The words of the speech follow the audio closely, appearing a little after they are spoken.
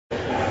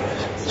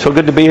So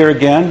good to be here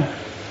again.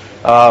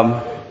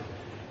 So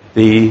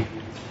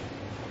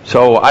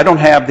I don't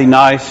have the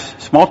nice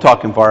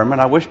Smalltalk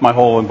environment. I wish my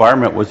whole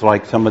environment was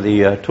like some of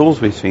the tools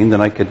we've seen. Then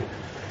I could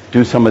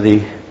do some of the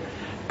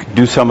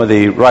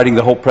writing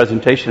the whole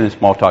presentation in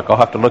Smalltalk. I'll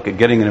have to look at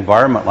getting an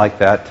environment like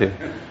that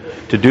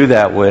to do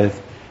that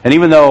with. And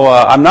even though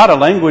I'm not a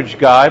language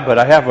guy, but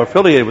I have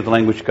affiliated with the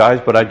language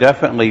guys, but I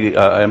definitely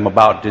am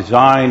about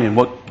design and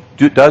what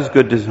does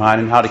good design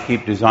and how to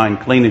keep design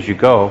clean as you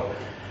go.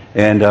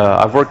 And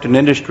I've worked in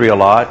industry a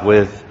lot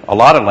with a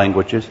lot of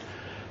languages,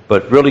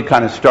 but really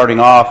kind of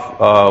starting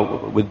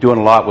off with doing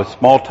a lot with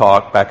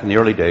Smalltalk back in the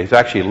early days.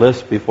 Actually,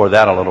 Lisp before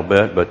that a little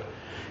bit.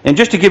 And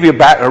just to give you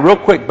a real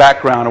quick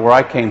background of where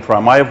I came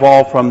from, I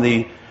evolved from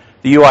the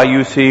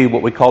UIUC,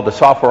 what we called the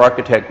Software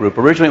Architect Group.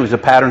 Originally, it was a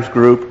patterns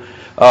group.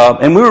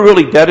 And we were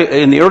really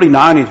in the early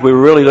 90s, we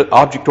were really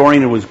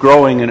object-oriented, was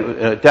growing, and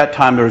at that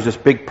time there was this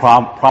big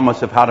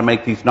promise of how to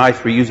make these nice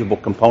reusable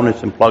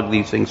components and plug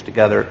these things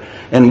together,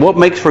 and what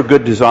makes for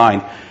good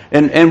design.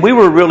 And we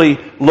were really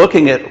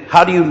looking at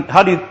how do you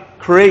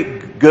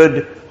create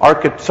good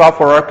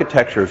software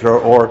architectures,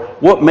 or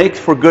what makes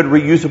for good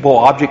reusable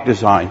object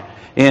design.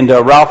 And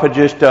Ralph had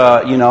just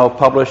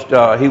published,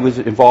 he was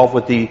involved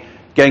with the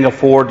Gang of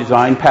Four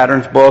design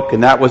patterns book,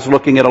 and that was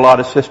looking at a lot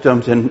of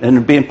systems,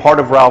 and being part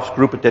of Ralph's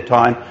group at that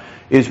time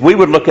is we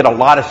would look at a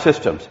lot of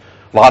systems,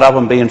 a lot of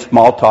them being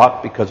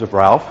Smalltalk because of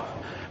Ralph,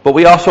 but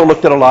we also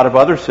looked at a lot of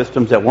other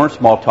systems that weren't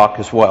Smalltalk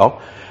as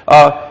well.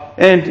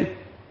 And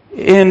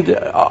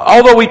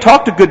although we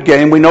talked a good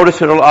game, we noticed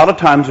that a lot of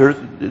times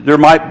there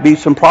might be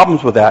some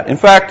problems with that. In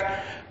fact,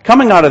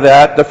 coming out of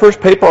that, the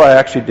first paper I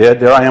actually did,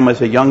 there I am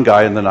as a young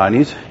guy in the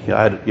 90s.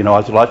 I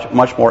was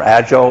much more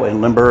agile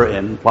and limber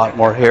and a lot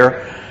more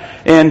hair.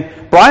 And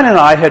Brian and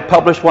I had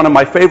published one of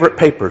my favorite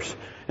papers,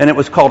 and it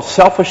was called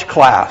Selfish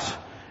Class.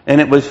 And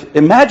it was,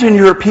 imagine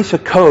you're a piece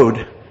of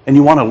code and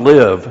you want to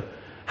live.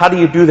 How do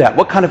you do that?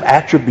 What kind of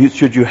attributes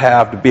should you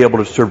have to be able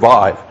to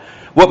survive?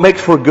 What makes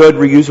for good,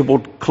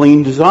 reusable,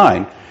 clean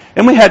design?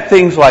 And we had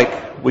things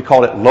like, we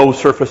call it low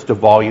surface to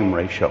volume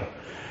ratio.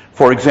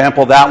 For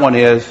example, that one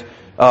is,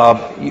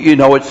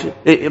 it's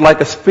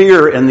like a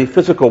sphere in the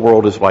physical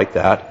world is like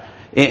that.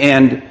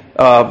 And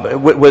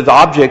with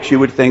objects, you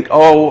would think,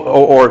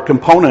 or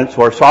components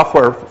or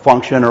software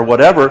function or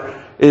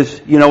whatever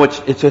is,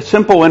 it's a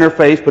simple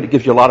interface, but it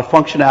gives you a lot of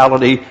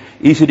functionality,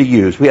 easy to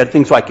use. We had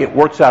things like it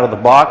works out of the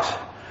box.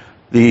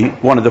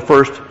 One of the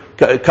first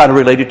kind of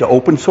related to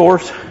open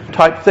source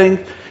type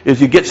thing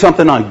is you get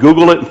something on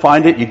Google it and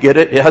find it, you get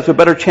it. It has a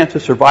better chance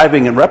of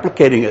surviving and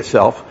replicating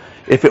itself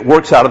if it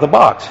works out of the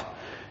box.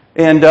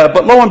 And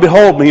but lo and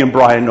behold, me and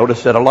Brian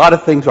noticed that a lot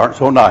of things aren't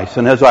so nice.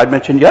 And as I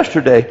mentioned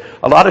yesterday,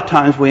 a lot of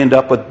times we end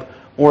up with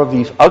more of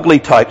these ugly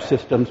type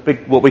systems,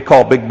 what we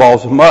call big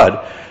balls of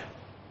mud.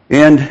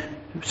 And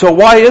so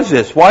why is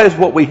this? Why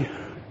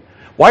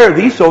are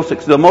these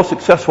the most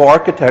successful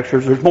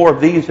architectures? There's more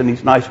of these than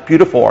these nice,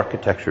 beautiful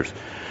architectures.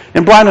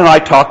 And Brian and I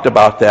talked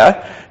about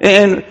that,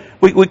 and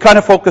we kind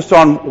of focused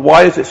on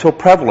why is it so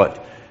prevalent.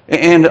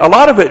 And a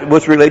lot of it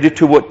was related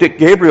to what Dick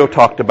Gabriel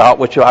talked about,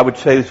 which I would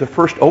say is the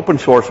first open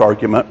source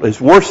argument,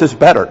 is worse is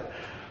better.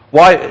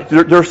 Why?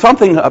 There's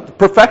something,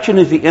 perfection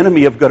is the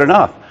enemy of good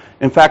enough.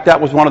 In fact,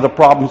 that was one of the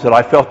problems that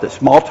I felt that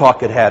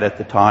Smalltalk had at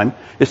the time,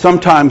 is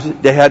sometimes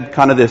they had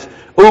kind of this,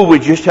 we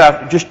just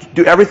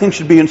do, everything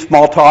should be in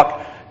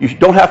Smalltalk. You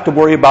don't have to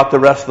worry about the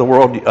rest of the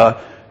world.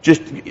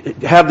 Just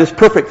have this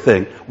perfect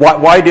thing.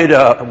 Why did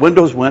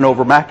Windows win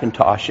over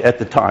Macintosh at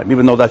the time,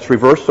 even though that's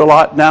reversed a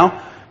lot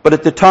now? But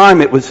at the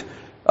time, it was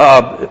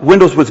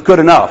Windows was good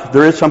enough.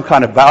 There is some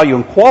kind of value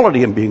and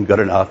quality in being good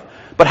enough.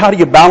 But how do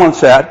you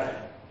balance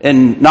that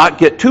and not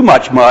get too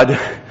much mud?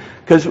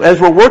 Because as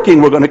we're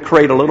working, we're going to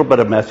create a little bit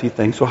of messy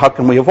things. So how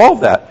can we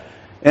evolve that?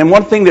 And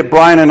one thing that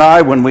Brian and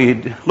I, when we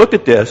looked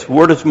at this,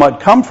 where does mud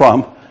come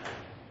from?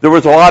 There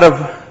was a lot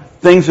of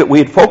things that we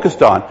had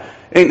focused on.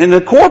 And the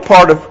core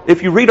part of,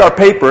 if you read our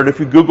paper, and if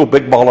you Google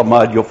big ball of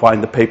mud, you'll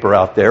find the paper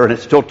out there, and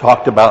it's still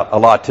talked about a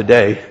lot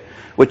today,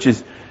 which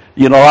is,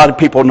 a lot of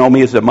people know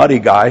me as a muddy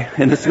guy,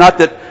 and it's not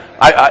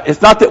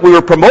that we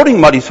were promoting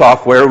muddy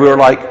software. We were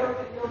like,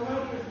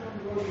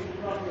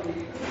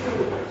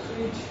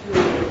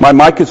 my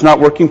mic is not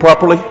working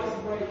properly?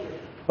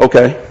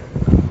 Okay.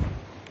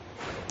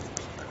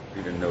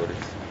 You didn't notice.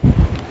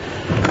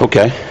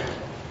 Okay.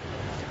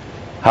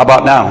 How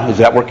about now? Is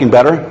that working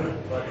better?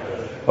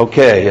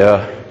 Okay.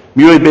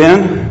 Mui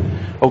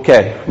Ben?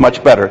 Okay,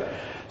 much better.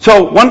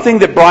 So one thing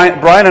that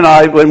Brian and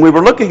I, when we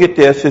were looking at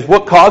this, is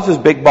what causes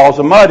big balls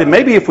of mud, and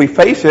maybe if we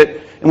face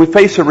it, and we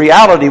face the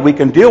reality, we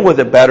can deal with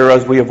it better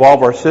as we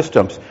evolve our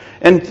systems.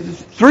 And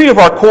three of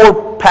our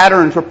core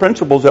patterns or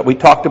principles that we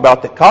talked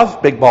about that cause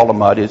big ball of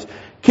mud is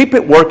keep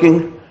it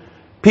working,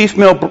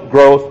 piecemeal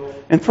growth,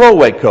 and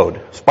throwaway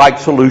code. Spike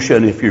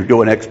solution if you're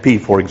doing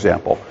XP, for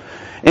example.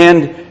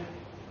 And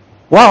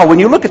wow, when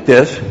you look at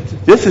this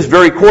is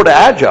very core to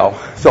Agile.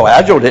 So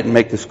Agile didn't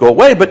make this go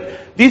away, but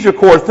these are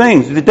core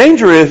things. The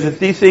danger is that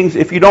these things,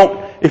 if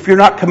you're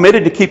not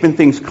committed to keeping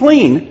things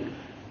clean,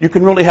 you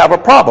can really have a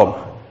problem.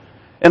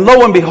 And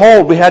lo and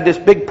behold, we had this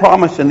big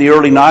promise in the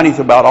early 90s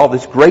about all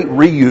this great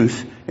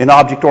reuse in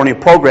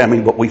object-oriented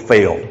programming, but we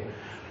failed.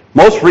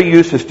 Most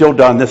reuse is still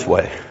done this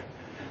way.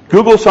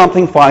 Google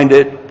something, find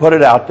it, put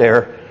it out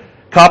there,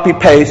 copy,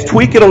 paste,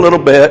 tweak it a little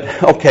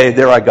bit, okay,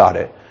 there I got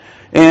it.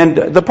 And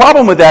the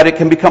problem with that, it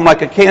can become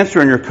like a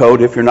cancer in your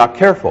code if you're not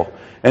careful.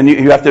 And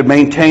you have to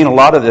maintain a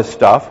lot of this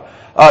stuff.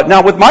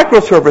 Now with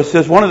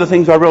microservices, one of the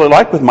things I really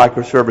like with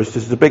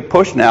microservices, the big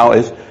push now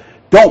is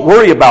don't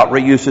worry about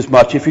reuse as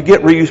much. If you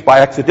get reuse by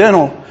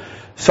accidental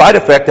side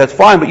effect, that's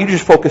fine, but you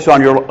just focus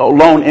on your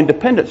lone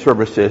independent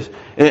services.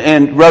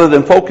 And rather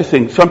than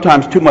focusing,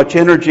 sometimes too much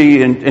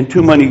energy and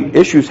too many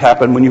issues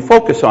happen when you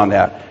focus on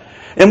that.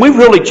 And we've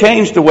really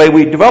changed the way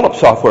we develop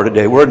software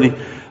today. We're in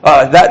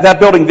that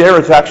building there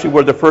is actually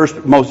where the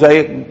first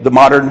Mosaic, the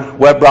modern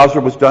web browser,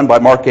 was done by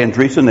Mark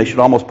Andreessen. They should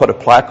almost put a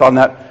plaque on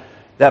that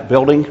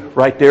building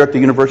right there at the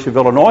University of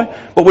Illinois.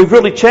 But we've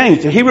really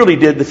changed. He really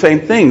did the same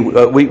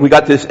thing. We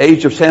got this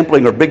age of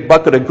sampling, or big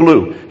bucket of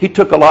glue. He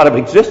took a lot of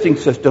existing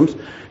systems,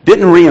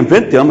 didn't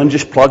reinvent them, and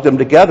just plugged them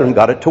together and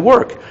got it to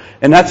work.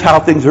 And that's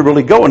how things are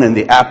really going in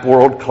the app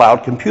world,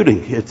 cloud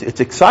computing. It's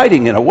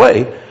exciting in a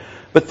way,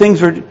 but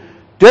things are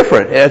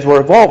different as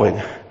we're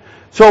evolving.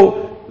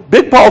 So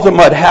big piles of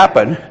mud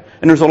happen,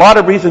 and there's a lot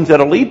of reasons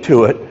that'll lead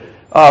to it,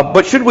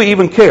 but should we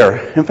even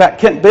care? In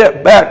fact, Kent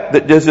Beck,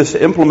 that does this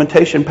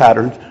implementation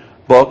patterns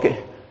book,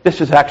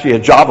 this is actually a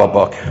Java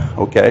book,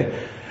 okay?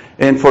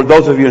 And for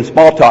those of you in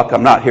Smalltalk,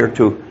 I'm not here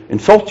to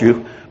insult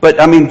you,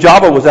 but I mean,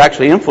 Java was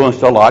actually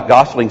influenced a lot.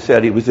 Gosling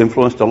said he was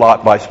influenced a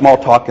lot by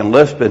Smalltalk and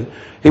Lisp, and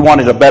he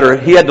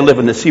had to live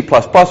in the C++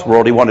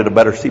 world, he wanted a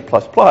better C++.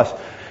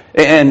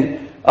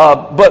 And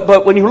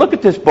but when you look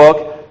at this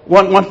book,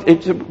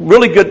 it's a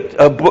really good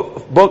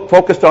book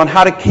focused on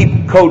how to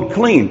keep code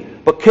clean.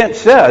 But Kent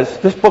says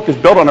this book is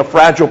built on a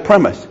fragile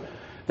premise,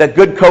 that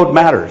good code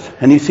matters.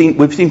 And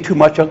we've seen too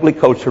much ugly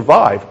code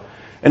survive.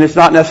 And it's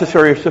not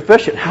necessary or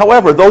sufficient.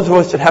 However, those of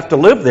us that have to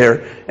live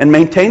there and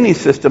maintain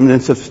these systems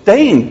and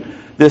sustain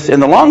this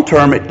in the long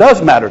term, it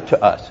does matter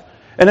to us.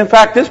 And in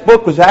fact, this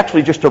book was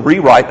actually just a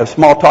rewrite of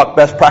Smalltalk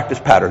best practice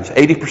patterns.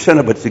 80%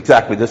 of it's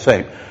exactly the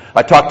same.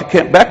 I talked to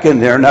Kent Beck in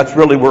there, and that's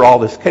really where all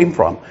this came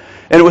from.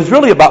 And it was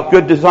really about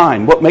good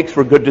design, what makes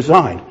for good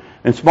design.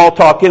 And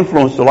Smalltalk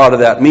influenced a lot of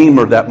that meme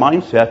or that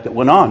mindset that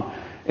went on.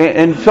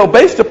 And so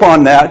based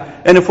upon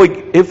that, and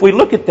if we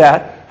look at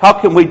that, how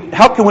can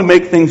we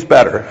make things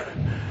better?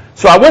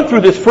 So I went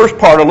through this first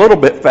part a little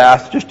bit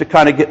fast just to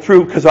kind of get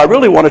through, because I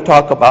really want to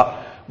talk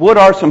about what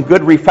are some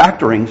good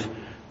refactorings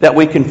that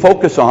we can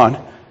focus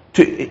on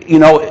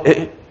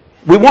to,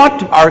 we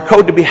want our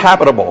code to be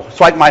habitable. It's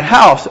like my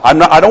house.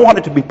 I don't want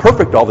it to be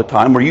perfect all the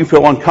time where you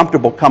feel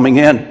uncomfortable coming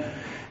in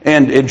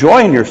and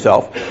enjoying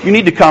yourself. You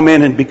need to come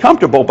in and be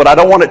comfortable, but I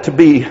don't want it to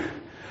be,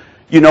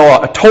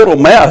 a total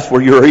mess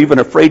where you're even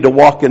afraid to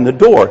walk in the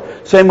door.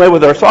 Same way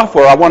with our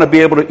software. I want to be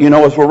able to,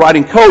 as we're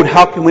writing code,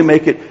 how can we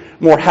make it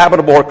more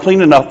habitable or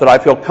clean enough that I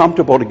feel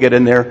comfortable to get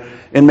in there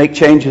and make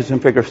changes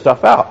and figure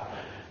stuff out.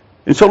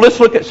 And so let's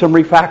look at some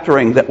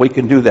refactoring that we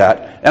can do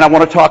that. And I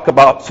want to talk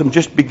about some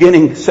just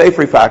beginning safe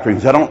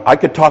refactorings. I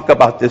could talk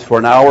about this for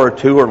an hour or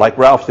two, or like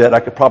Ralph said, I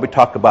could probably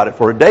talk about it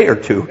for a day or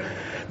two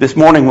this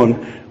morning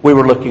when we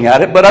were looking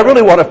at it. But I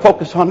really want to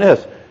focus on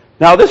this.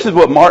 Now, this is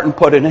what Martin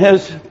put in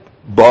his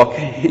book.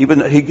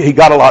 Even he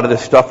got a lot of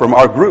this stuff from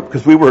our group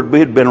because we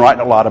had been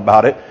writing a lot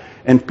about it.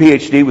 And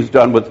PhD was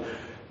done with,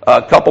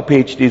 a couple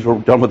PhDs were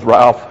done with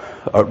Ralph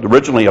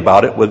originally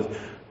about it, with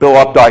Bill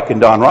Updike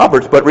and Don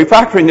Roberts. But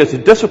refactoring is a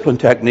discipline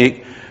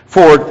technique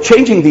for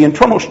changing the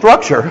internal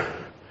structure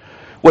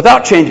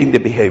without changing the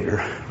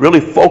behavior. Really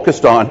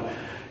focused on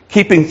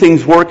keeping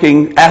things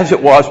working as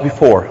it was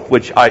before,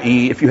 which,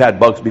 i.e., if you had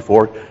bugs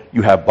before,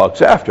 you have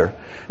bugs after.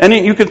 And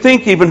you can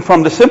think even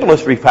from the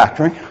simplest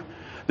refactoring.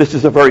 This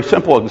is a very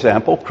simple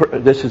example.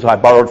 This is I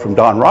borrowed from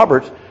Don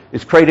Roberts.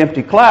 It's create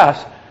empty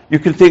class. You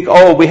can think,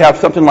 we have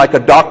something like a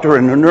doctor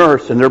and a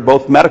nurse, and they're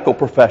both medical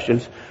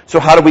professions. So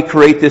how do we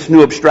create this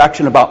new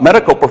abstraction about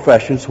medical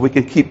professions so we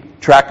can keep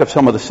track of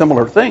some of the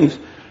similar things?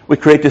 We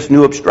create this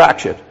new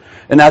abstraction.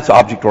 And that's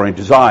object-oriented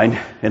design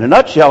in a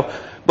nutshell.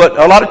 But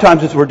a lot of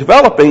times as we're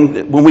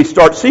developing, when we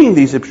start seeing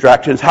these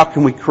abstractions, how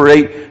can we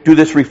do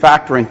this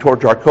refactoring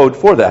towards our code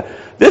for that?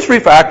 This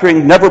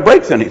refactoring never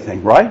breaks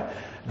anything, right?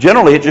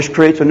 Generally, it just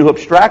creates a new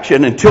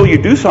abstraction until you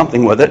do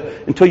something with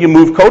it, until you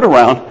move code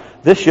around.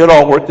 This should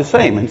all work the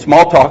same. In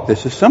Smalltalk,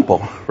 this is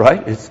simple,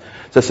 right? It's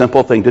a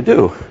simple thing to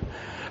do.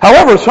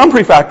 However, some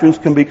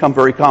refactorings can become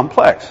very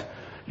complex.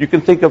 You can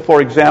think of, for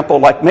example,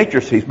 like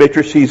matrices.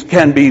 Matrices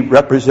can be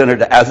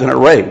represented as an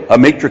array, a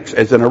matrix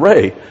as an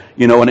array,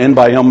 an n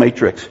by m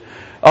matrix.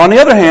 On the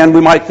other hand,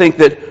 we might think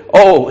that,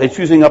 it's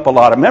using up a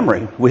lot of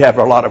memory. We have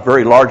a lot of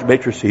very large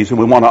matrices, and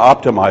we want to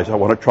optimize. I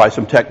want to try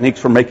some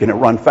techniques for making it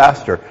run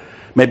faster.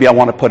 Maybe I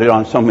want to put it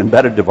on some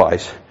embedded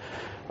device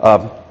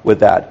with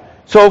that.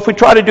 So if we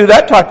try to do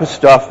that type of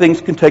stuff,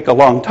 things can take a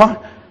long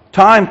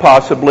time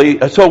possibly.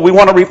 So we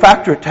want to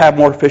refactor it to have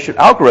more efficient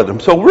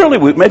algorithms. So really,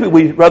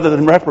 maybe rather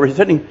than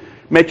representing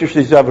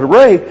matrices of an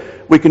array,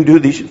 we can do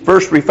the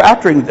first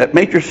refactoring that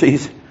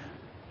matrices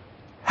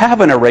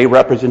have an array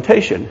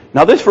representation.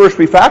 Now, this first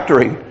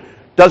refactoring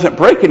doesn't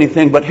break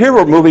anything, but here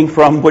we're moving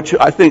from, which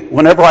I think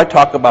whenever I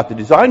talk about the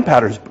design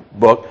patterns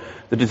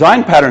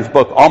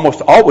book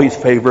almost always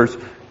favors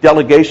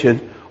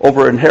delegation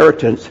over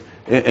inheritance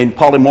in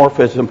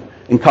polymorphism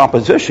in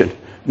composition.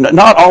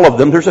 Not all of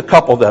them. There's a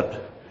couple that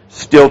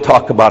still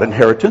talk about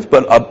inheritance,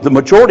 but the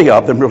majority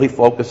of them really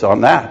focus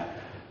on that.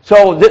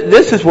 So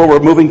this is where we're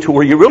moving to,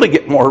 where you really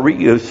get more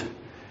reuse,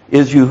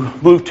 is you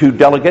move to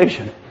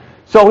delegation.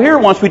 So here,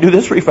 once we do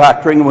this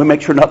refactoring and we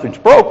make sure nothing's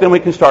broke, then we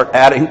can start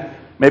adding.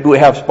 Maybe we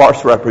have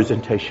sparse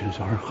representations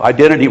or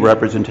identity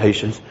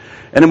representations,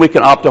 and then we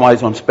can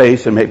optimize on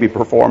space and maybe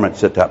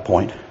performance at that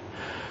point.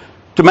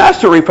 To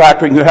master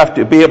refactoring, you have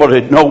to be able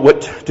to know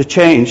what to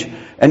change,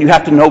 and you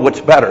have to know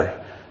what's better.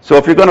 So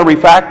if you're going to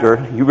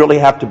refactor, you really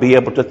have to be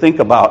able to think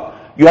about,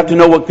 you have to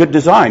know what good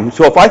design.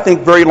 So if I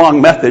think very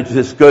long methods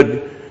is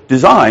good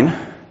design,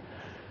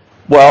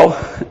 well,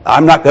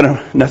 I'm not going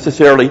to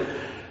necessarily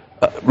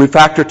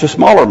refactor to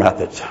smaller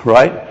methods,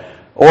 right?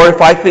 Or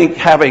if I think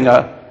having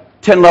a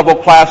 10-level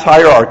class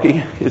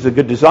hierarchy is a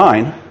good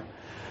design,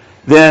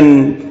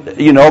 then,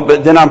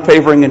 but then I'm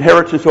favoring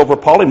inheritance over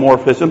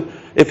polymorphism.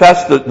 If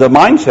that's the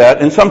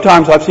mindset, and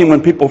sometimes I've seen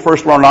when people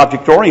first learn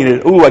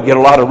object-oriented, I get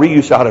a lot of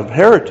reuse out of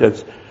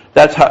inheritance.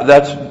 That's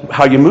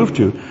how you move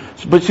to.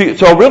 But see,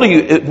 so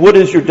really, what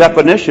is your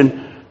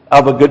definition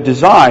of a good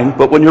design?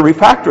 But when you're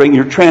refactoring,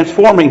 you're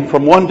transforming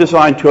from one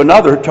design to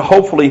another to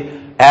hopefully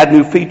add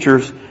new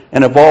features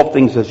and evolve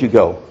things as you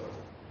go.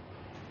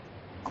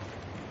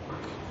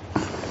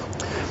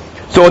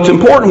 So it's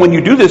important when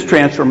you do this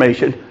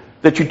transformation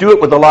that you do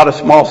it with a lot of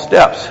small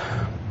steps.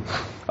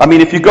 I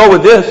mean, if you go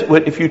with this,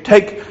 when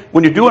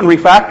you're doing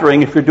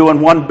refactoring, if you're doing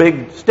one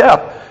big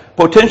step,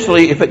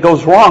 potentially if it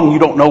goes wrong, you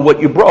don't know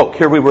what you broke.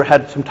 Here we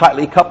had some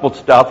tightly coupled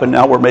stuff, and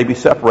now we're maybe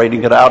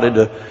separating it out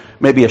into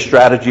maybe a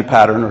strategy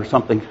pattern or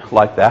something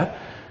like that.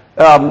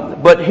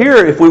 But here,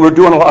 if we were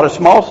doing a lot of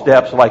small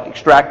steps like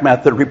extract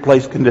method,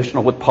 replace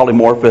conditional with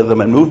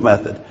polymorphism, and move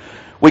method,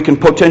 we can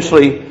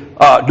potentially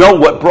know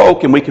what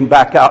broke, and we can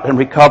back out and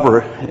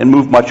recover and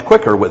move much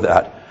quicker with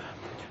that.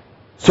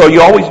 So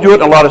you always do it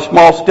in a lot of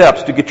small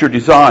steps to get your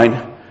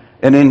design,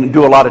 and then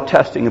do a lot of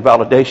testing and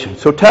validation.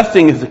 So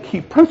testing is a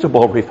key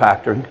principle of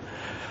refactoring.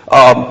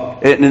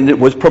 And it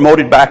was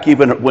promoted back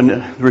even when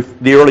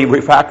the early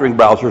refactoring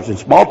browsers in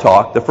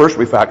Smalltalk, the first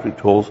refactoring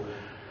tools,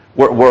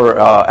 were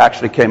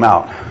actually came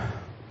out.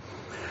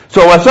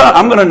 So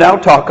I'm going to now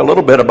talk a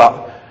little bit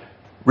about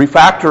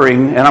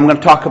refactoring, and I'm going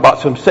to talk about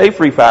some safe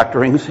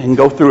refactorings and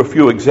go through a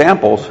few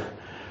examples.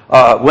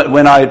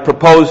 When I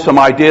proposed some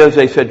ideas,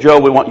 they said, Joe,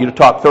 we want you to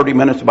talk 30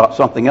 minutes about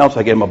something else.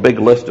 I gave them a big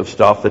list of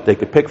stuff that they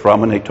could pick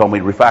from, and they told me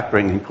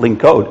refactoring and clean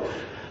code.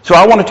 So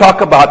I want to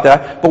talk about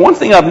that. But one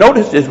thing I've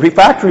noticed is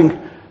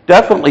refactoring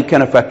definitely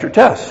can affect your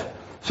tests.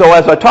 So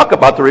as I talk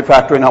about the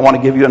refactoring, I want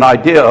to give you an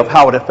idea of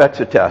how it affects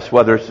a test,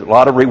 whether it's a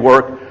lot of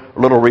rework, a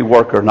little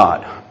rework, or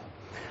not.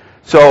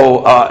 So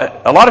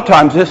a lot of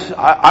times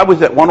I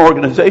was at one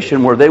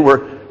organization where they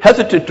were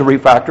hesitant to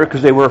refactor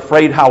because they were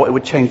afraid how it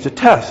would change the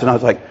test. And I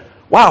was like,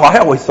 wow, I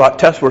always thought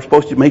tests were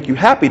supposed to make you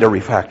happy to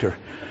refactor.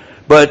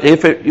 But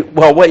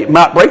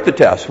not break the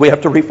test. We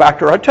have to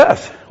refactor our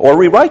tests or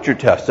rewrite your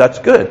tests. That's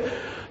good.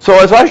 So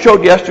as I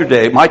showed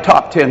yesterday, my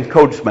top 10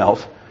 code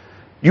smells,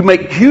 you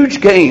make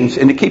huge gains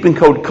into keeping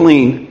code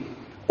clean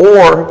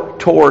or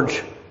towards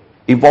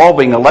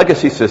evolving a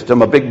legacy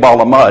system, a big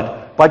ball of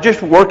mud, by just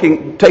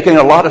taking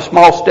a lot of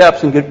small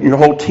steps and getting your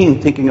whole team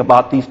thinking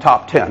about these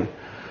top 10.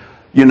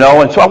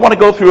 And so I want to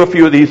go through a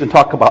few of these and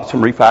talk about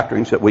some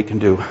refactorings that we can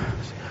do.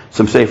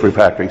 Some safe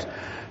refactorings.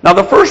 Now,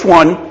 the first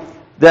one,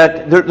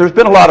 that there's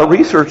been a lot of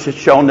research that's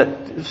shown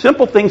that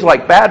simple things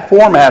like bad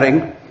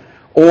formatting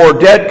or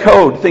dead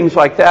code, things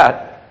like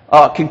that,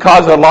 can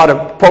cause a lot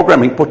of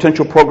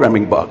potential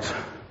programming bugs.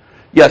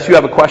 Yes, you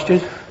have a question?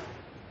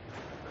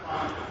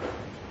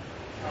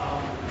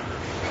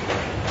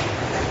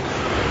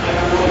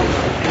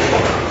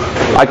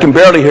 I can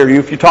barely hear you.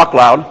 If you talk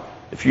loud,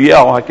 if you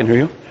yell, I can hear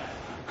you.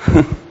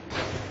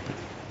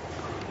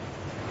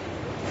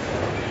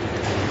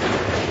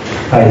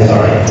 Hi,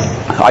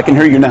 sorry. I can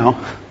hear you now.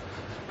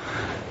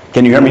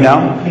 Can you hear me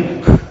now?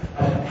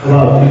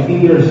 About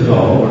 15 years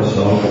ago or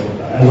so,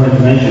 I wanted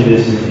to mention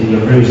this in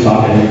your previous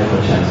talk, I didn't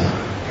have a chance,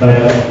 but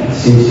it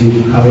seems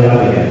you have it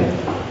up again.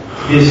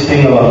 This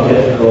thing about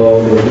dead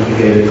code or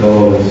duplicated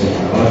code,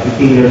 about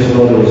 15 years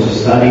ago there was a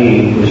study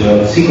in which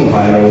a C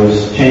compiler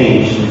was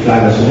changed to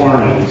flag as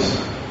warnings,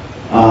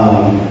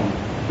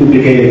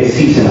 duplicated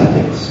C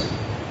semantics,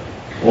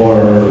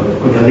 or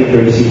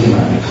contradictory C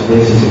semantics. So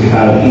this is if you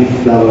have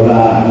if blah blah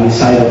blah, and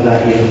inside of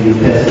that if you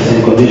test the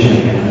same condition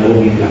again, that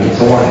will be flagged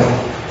as a warning.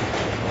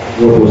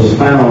 What was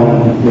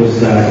found was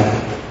that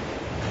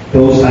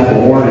those type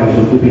of warnings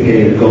with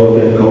duplicated code,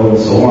 dead code, and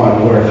so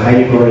on were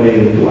highly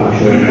correlated to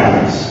actual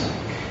compliance.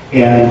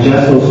 And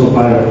just those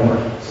compiler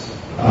warnings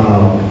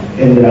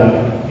ended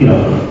up,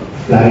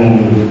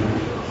 flagging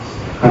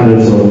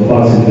hundreds of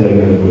bugs in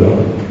the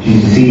code.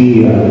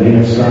 GC,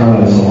 Linux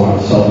kernel, and so on.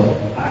 So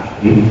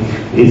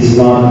it's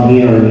not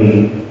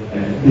merely,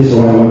 this is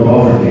what I want to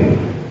offer to you.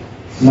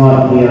 It's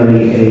not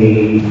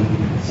merely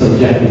a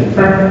subjective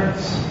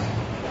preference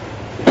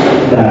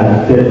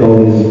that dead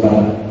code is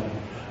bad.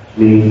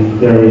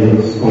 There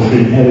is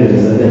concrete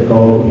evidence that dead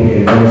code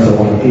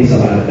is a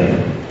bad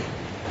thing.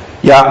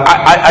 Yeah,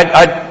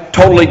 I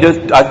totally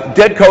do.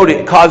 Dead code,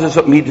 it causes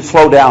me to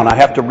slow down. I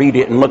have to read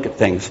it and look at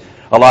things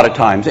a lot of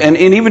times. And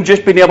even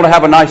just being able to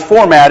have a nice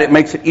format, it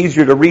makes it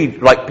easier to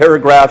read, like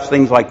paragraphs,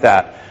 things like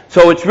that.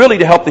 So it's really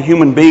to help the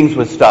human beings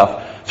with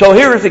stuff. So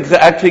here is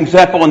actually an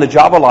example in the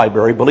Java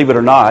library, believe it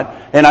or not.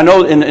 And I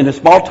know in the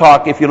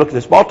Smalltalk, if you look at the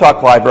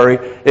Smalltalk library,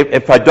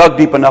 if I dug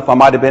deep enough, I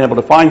might have been able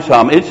to find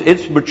some.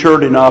 It's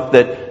matured enough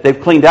that they've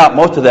cleaned out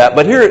most of that.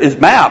 But here is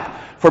map.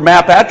 For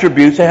map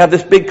attributes, they have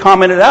this big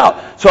commented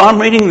out. So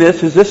I'm reading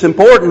this, is this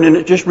important? And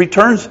it just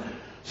returns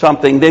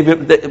something.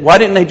 Why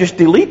didn't they just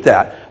delete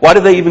that? Why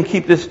do they even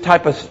keep this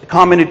type of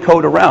commented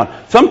code around?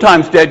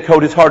 Sometimes dead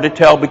code is hard to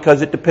tell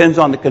because it depends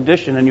on the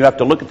condition, and you have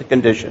to look at the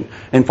condition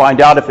and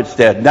find out if it's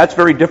dead. And that's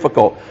very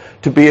difficult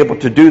to be able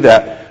to do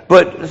that.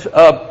 But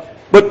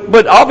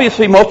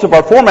obviously most of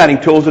our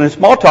formatting tools, and in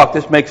Smalltalk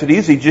this makes it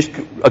easy, just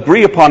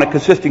agree upon a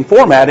consistent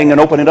formatting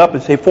and open it up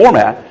and say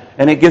format,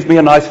 and it gives me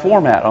a nice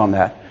format on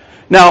that.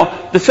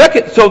 Now, the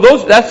second,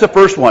 that's the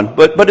first one,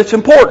 but it's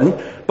important.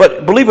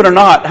 But believe it or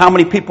not, how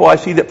many people I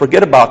see that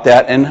forget about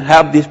that and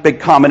have these big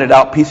commented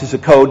out pieces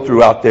of code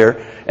throughout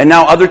there. And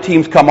now other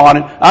teams come on,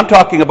 and I'm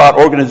talking about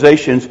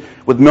organizations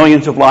with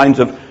millions of lines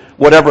of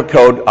whatever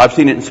code. I've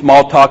seen it in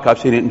Smalltalk, I've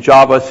seen it in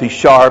Java, C#,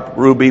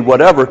 Ruby,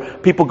 whatever.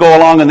 People go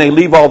along and they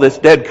leave all this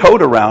dead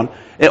code around,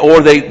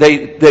 or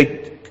they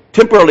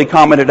temporarily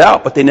commented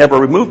out, but they never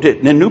removed it.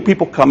 And then new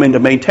people come in to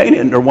maintain it,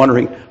 and they're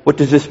wondering, what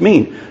does this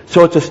mean?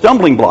 So it's a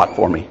stumbling block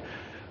for me.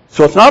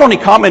 So it's not only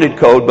commented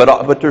code,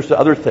 but there's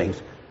other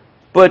things.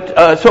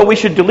 But so we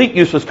should delete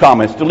useless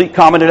comments, delete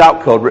commented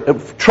out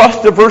code,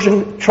 trust our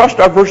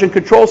version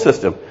control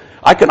system.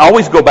 I can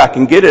always go back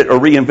and get it or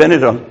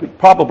reinvent it,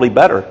 probably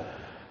better.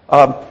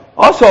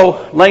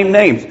 Also, lame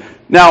names.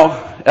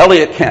 Now,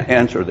 Elliot can't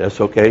answer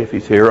this, okay, if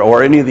he's here,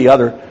 or any of the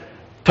other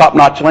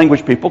top-notch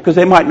language people, because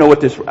they might know what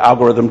this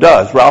algorithm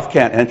does. Ralph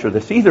can't answer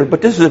this either,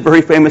 but this is a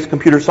very famous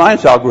computer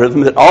science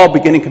algorithm that all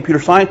beginning computer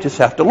scientists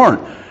have to learn.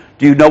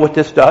 Do you know what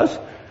this does?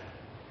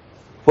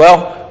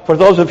 Well, for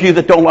those of you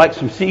that don't like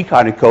some C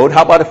kind of code,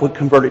 how about if we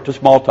convert it to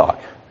Smalltalk?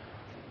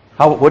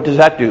 What does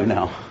that do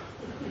now?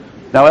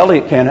 Now,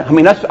 Elliot can't.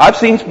 I've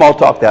seen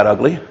Smalltalk that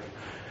ugly.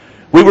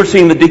 We were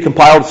seeing the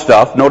decompiled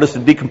stuff. Notice the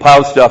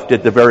decompiled stuff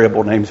did the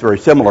variable names very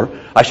similar.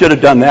 I should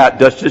have done that.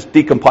 Just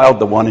decompiled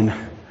the one and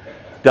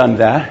done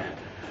that.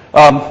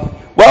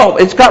 Well,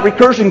 it's got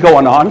recursion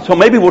going on, so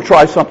maybe we'll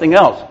try something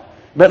else.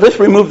 But let's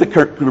remove the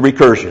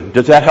recursion.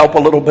 Does that help a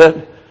little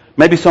bit?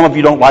 Maybe some of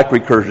you don't like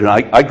recursion.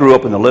 I grew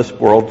up in the Lisp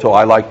world, so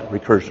I like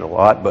recursion a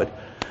lot. But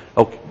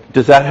okay,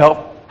 does that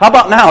help? How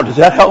about now? Does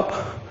that help?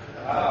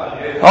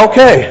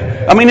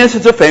 Okay. This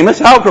is a famous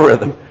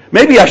algorithm.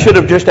 Maybe I should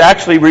have just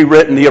actually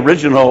rewritten the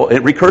original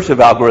recursive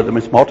algorithm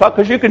in Smalltalk,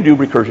 because you can do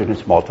recursion in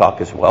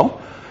Smalltalk as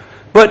well.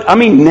 But,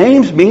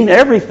 names mean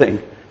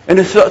everything. And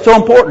it's so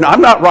important.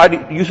 I'm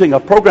not using a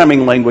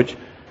programming language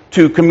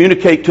to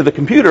communicate to the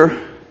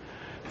computer.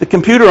 The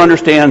computer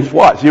understands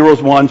what?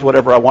 Zeros, ones,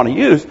 whatever I want to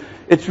use.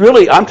 It's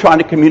really, I'm trying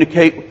to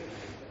communicate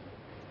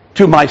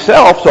to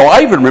myself, so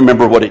I even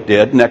remember what it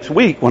did next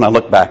week when I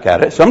look back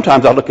at it.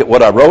 Sometimes I look at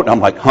what I wrote and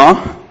I'm like,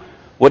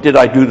 what did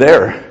I do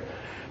there?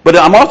 But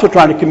I'm also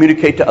trying to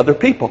communicate to other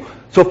people.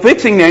 So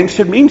fixing names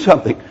should mean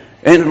something.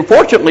 And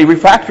unfortunately,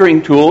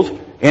 refactoring tools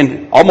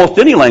in almost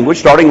any language,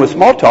 starting with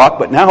Smalltalk,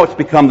 but now it's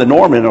become the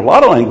norm in a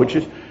lot of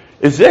languages,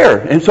 is there.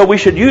 And so we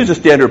should use the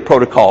standard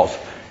protocols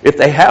if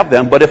they have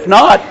them. But if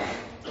not,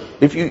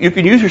 if you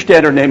can use your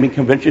standard naming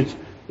conventions,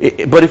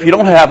 but if you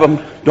don't have them,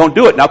 don't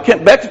do it. Now,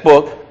 Kent Beck's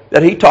book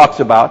that he talks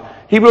about,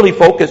 he really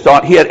focused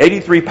on, he had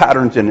 83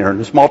 patterns in there in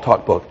the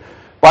Smalltalk book.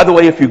 By the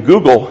way, if you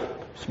Google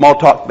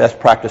Smalltalk best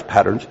practice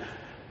patterns,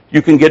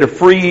 you can get a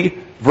free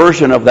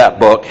version of that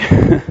book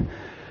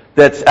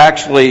that's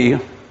actually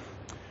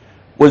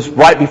was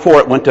right before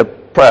it went to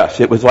press.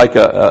 It was like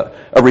a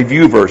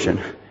review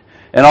version.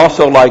 And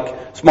also,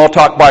 like,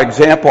 Smalltalk by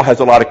example has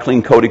a lot of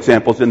clean code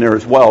examples in there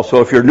as well.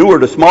 So if you're newer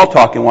to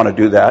Smalltalk and want to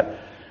do that,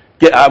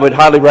 I would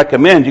highly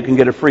recommend you can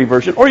get a free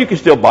version, or you can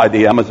still buy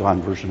the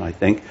Amazon version, I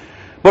think.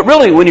 But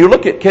really, when you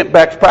look at Kent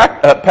Beck's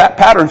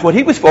patterns, what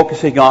he was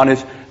focusing on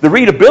is the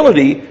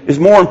readability is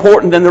more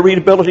important than the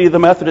readability of the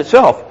method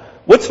itself.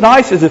 What's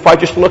nice is if I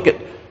just look at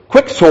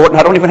quicksort, and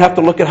I don't even have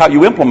to look at how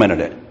you implemented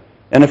it.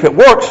 And if it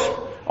works,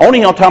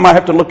 only time I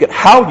have to look at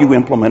how you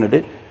implemented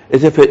it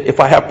is if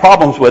I have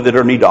problems with it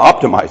or need to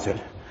optimize it.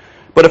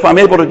 But if I'm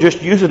able to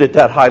just use it at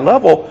that high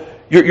level,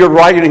 you're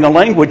writing a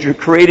language, you're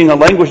creating a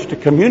language to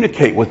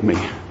communicate with me.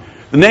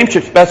 The name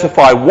should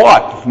specify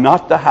what,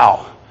 not the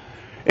how.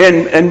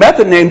 And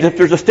method names, if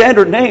there's a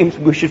standard names,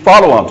 we should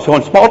follow them. So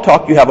in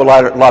Smalltalk, you have a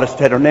lot of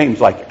standard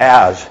names like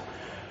as,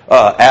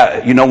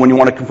 when you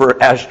want to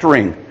convert as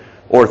string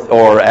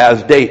or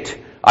as date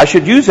I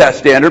should use that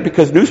standard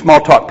because new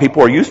Smalltalk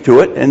people are used to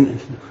it and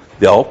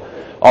they'll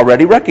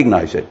already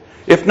recognize it.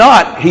 If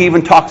not, he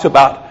even talks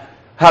about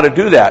how to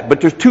do that.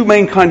 But there's two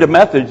main kind of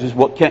methods, is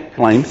what Kent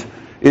claims,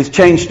 is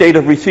change state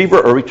of receiver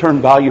or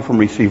return value from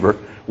receiver.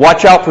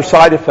 Watch out for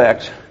side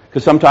effects,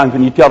 because sometimes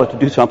when you tell it to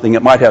do something,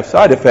 it might have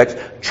side effects.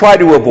 Try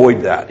to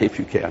avoid that if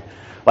you can,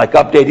 like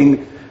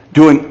updating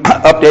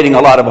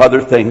a lot of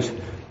other things.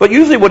 But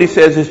usually what he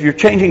says is you're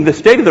changing the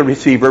state of the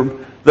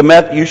receiver,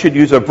 you should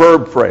use a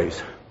verb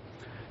phrase.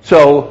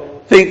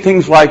 So think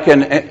things like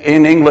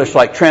in English,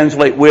 like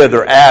translate with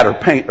or add or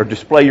paint or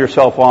display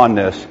yourself on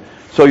this.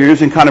 So you're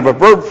using kind of a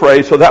verb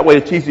phrase, so that way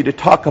it's easy to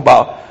talk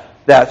about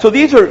that. So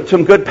these are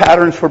some good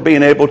patterns for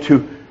being able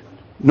to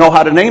know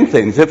how to name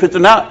things. If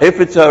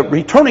it's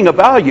returning a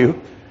value,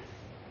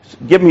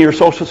 give me your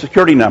social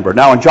security number.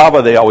 Now in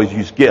Java they always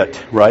use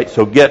get, right?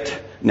 So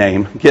get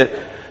name, get,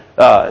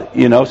 but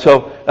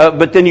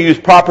then you use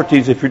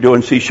properties if you're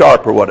doing C#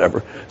 or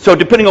whatever. So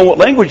depending on what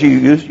language you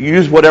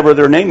use whatever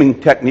their naming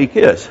technique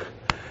is.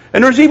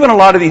 And there's even a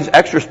lot of these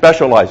extra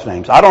specialized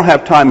names. I don't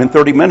have time in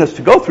 30 minutes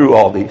to go through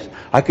all these.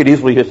 I could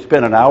easily just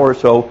spend an hour or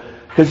so,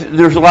 because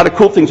there's a lot of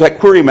cool things like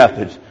query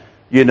methods.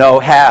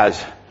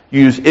 Has.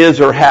 Use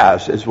is or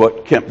has is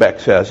what Kent Beck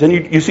says. And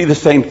you see the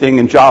same thing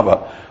in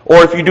Java.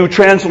 Or if you do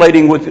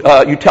translating with,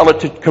 you tell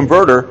it to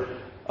converter,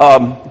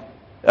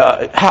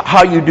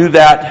 how you do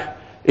that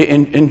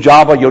in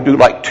Java, you'll do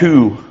like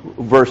to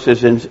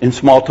versus in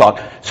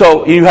Smalltalk.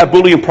 So you have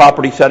Boolean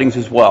property settings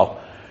as well.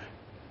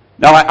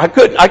 Now, I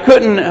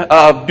couldn't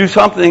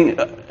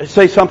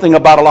say something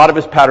about a lot of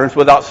his patterns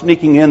without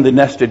sneaking in the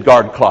nested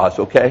guard clause,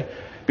 okay?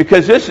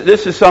 Because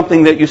this is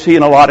something that you see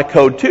in a lot of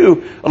code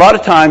too. A lot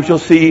of times you'll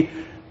see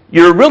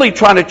you're really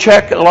trying to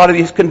check a lot of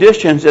these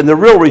conditions, and the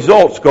real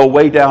results go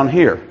way down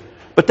here.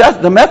 But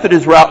the method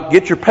is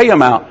get your pay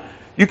amount.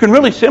 You can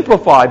really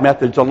simplify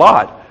methods a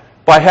lot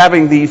by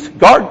having these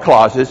guard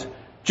clauses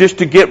just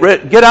to get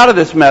out of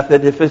this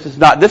method. If this is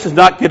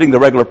not getting the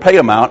regular pay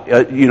amount,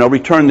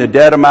 return the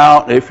dead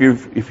amount. If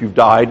you've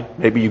died,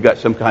 maybe you've got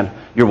some kind of,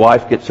 your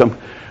wife gets some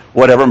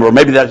whatever, or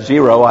maybe that's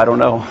zero, I don't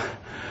know.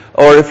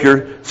 Or if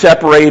you're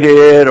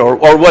separated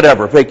or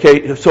whatever,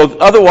 vacate. So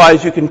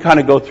otherwise you can kind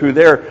of go through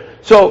there.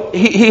 So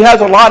he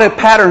has a lot of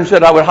patterns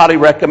that I would highly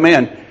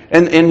recommend.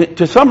 And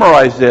to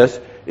summarize this,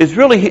 is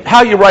really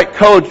how you write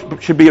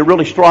code should be a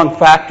really strong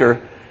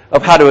factor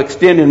of how to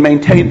extend and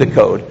maintain the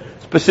code.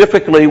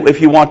 Specifically,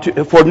 if you want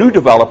to, for new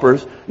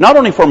developers, not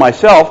only for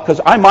myself, because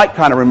I might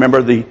kind of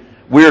remember the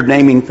weird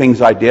naming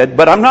things I did,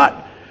 but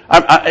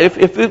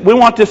if we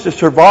want this to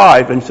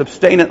survive and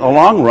sustain it in the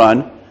long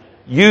run,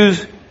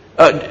 use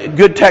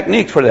good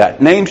techniques for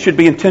that. Names should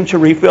be intention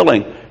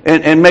refilling,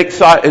 and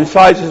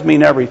sizes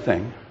mean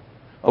everything.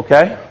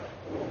 Okay?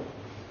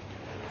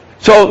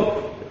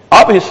 So,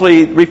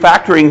 obviously,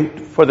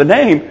 refactoring for the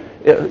name,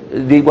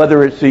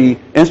 whether it's the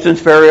instance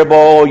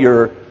variable,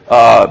 your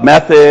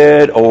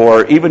method,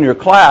 or even your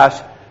class,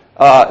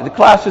 the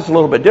class is a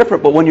little bit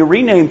different, but when you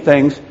rename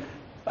things,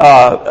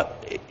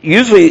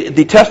 usually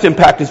the test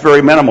impact is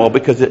very minimal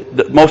because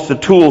most of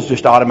the tools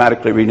just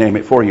automatically rename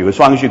it for you, as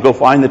long as you go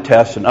find the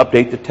test and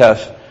update the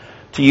test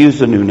to use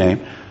the new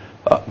name.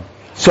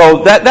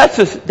 So that's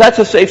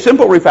a safe,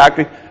 simple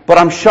refactoring, but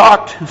I'm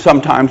shocked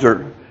sometimes,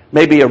 or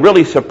maybe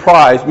really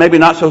surprised, maybe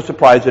not so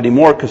surprised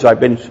anymore because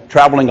I've been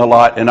traveling a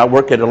lot and I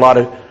work at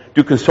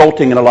do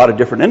consulting in a lot of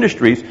different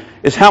industries,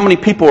 is how many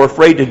people are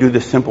afraid to do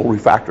this simple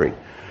refactoring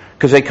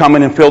because they come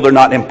in and feel they're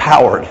not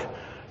empowered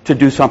to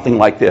do something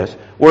like this.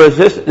 Whereas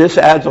this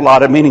adds a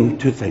lot of meaning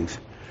to things.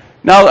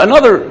 Now,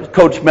 another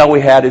code smell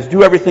we had is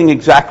do everything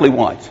exactly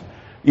once.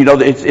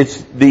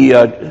 It's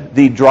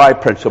the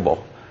drive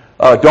principle.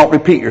 Don't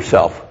repeat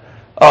yourself.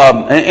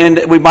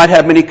 And we might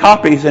have many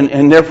copies,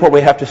 and therefore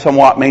we have to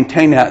somewhat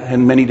maintain that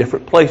in many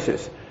different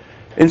places.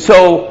 And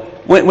so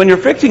when you're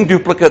fixing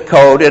duplicate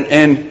code,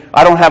 and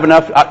I don't have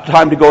enough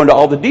time to go into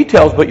all the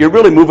details, but you're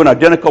really moving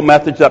identical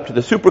methods up to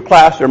the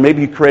superclass, or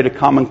maybe you create a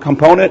common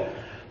component.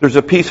 There's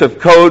a piece of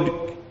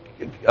code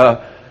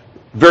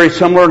very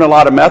similar in a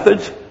lot of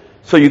methods.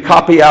 So you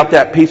copy out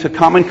that piece of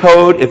common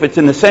code. If it's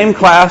in the same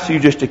class, you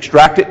just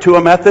extract it to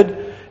a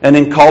method and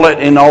then call it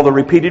in all the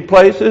repeated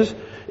places.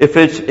 If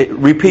it's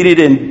repeated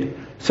in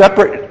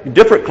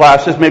different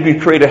classes, maybe you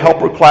create a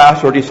helper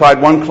class or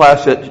decide one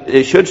class that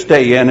it should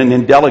stay in and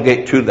then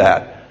delegate to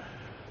that.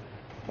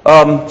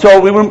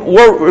 So we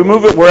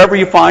remove it wherever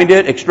you find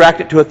it,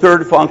 extract it to a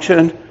third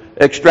function,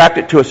 extract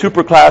it to a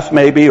superclass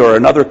maybe or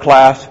another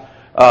class.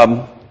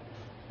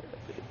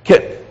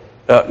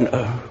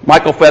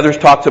 Michael Feathers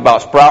talks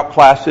about sprout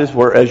classes,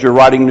 where as you're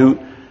writing new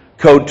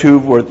code to,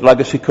 where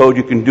legacy code,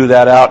 you can do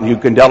that out and you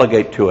can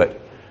delegate to it.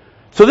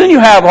 So then you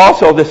have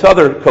also this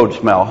other code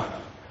smell,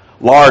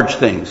 large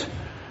things.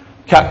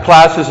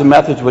 Classes and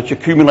methods which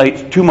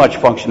accumulate too much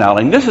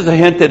functionality. And this is a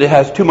hint that it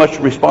has too much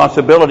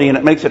responsibility and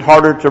it makes it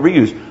harder to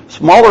reuse.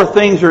 Smaller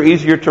things are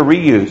easier to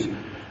reuse.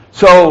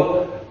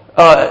 So,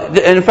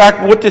 in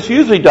fact, what this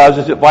usually does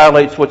is it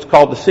violates what's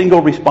called the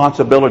single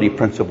responsibility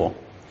principle.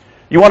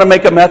 You want to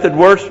make a method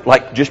worse?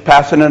 Like just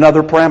pass in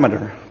another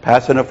parameter.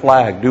 pass in a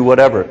flag, do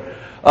whatever.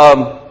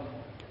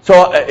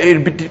 So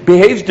it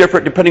behaves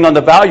different depending on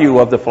the value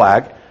of the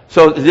flag.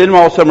 So then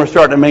all of a sudden we're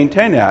starting to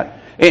maintain that.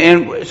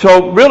 And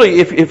so really,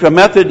 if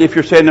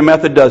you're saying the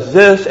method does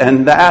this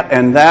and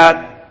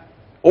that,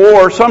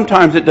 or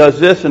sometimes it does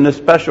this in this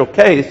special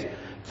case,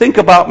 think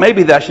about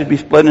maybe that should be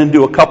split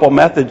into a couple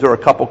methods or a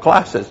couple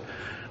classes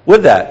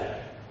with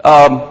that.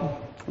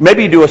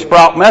 Maybe you do a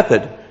sprout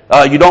method.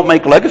 You don't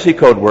make legacy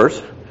code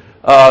worse.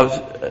 And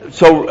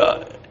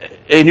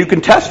you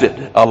can test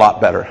it a lot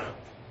better.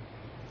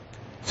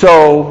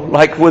 So,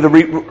 like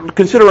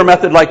consider a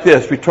method like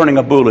this, returning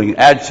a Boolean,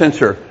 add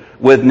sensor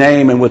with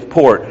name and with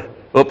port.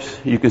 Oops,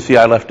 you can see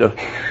I left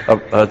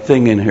a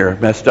thing in here,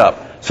 messed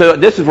up. So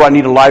this is where I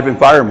need a live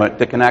environment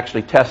that can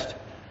actually test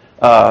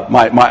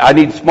I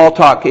need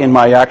Smalltalk in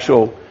my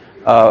actual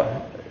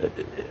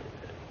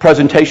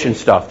presentation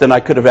stuff. Then I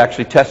could have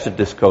actually tested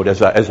this code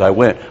as I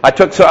went. I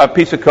took a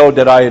piece of code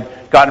that I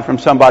had gotten from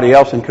somebody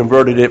else and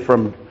converted it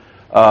from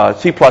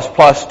C++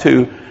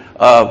 to,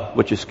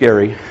 which is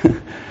scary,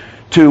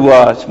 to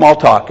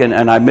Smalltalk,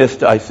 and I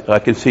missed, I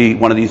can see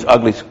one of these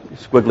ugly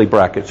squiggly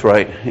brackets,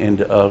 right, and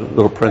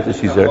little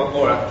parentheses there.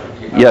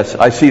 Yes,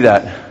 I see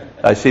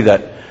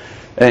that.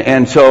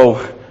 And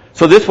so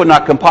this would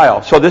not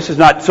compile. So this is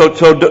not,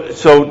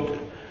 so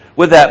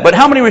with that. But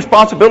how many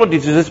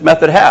responsibilities does this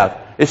method have?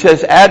 It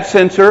says add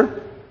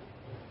sensor,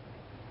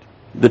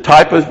 the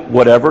type is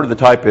whatever the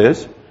type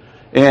is,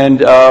 and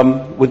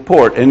with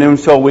port. And then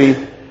so we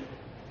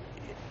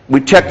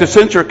check the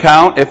sensor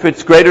count. If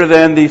it's greater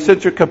than the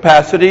sensor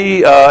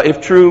capacity, if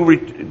true, we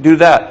do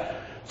that.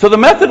 So the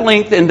method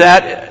length in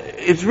that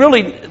is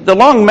really the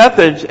long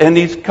methods and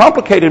these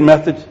complicated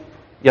methods.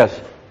 Yes,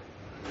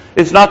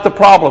 it's not the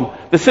problem.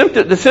 The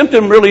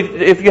symptom really,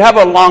 if you have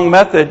a long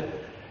method,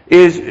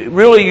 is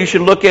really you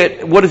should look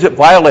at what is it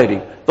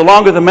violating. The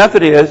longer the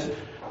method is,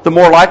 the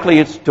more likely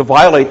it's to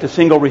violate the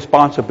single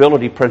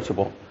responsibility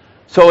principle.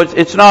 So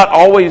it's not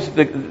always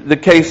the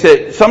case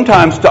that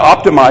sometimes to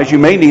optimize you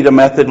may need a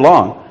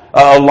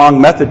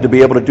long method to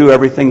be able to do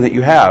everything that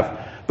you have.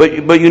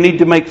 But you need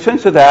to make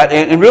sense of that,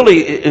 and really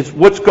it's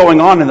what's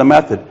going on in the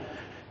method.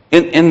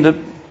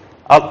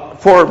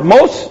 For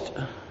most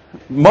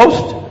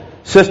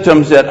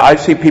systems that I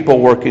see people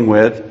working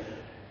with,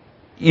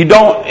 you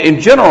don't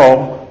need,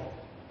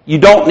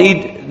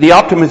 the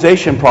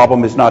optimization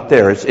problem is not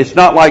there. It's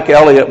not like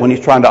Elliot when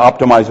he's trying to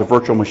optimize a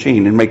virtual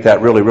machine and make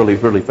that really, really,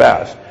 really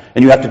fast.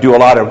 And you have to do a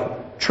lot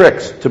of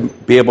tricks to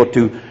be able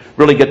to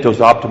really get those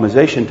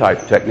optimization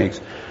type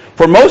techniques.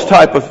 For most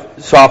type of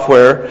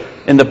software,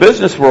 in the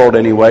business world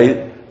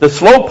anyway, the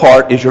slow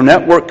part is your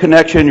network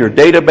connection, your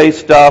database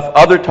stuff,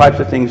 other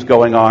types of things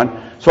going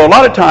on. So a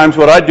lot of times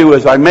what I do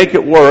is I make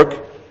it work,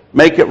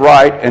 make it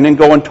right, and then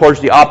going towards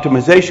the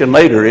optimization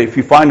later if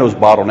you find those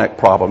bottleneck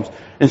problems.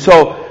 And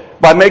so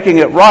by making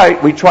it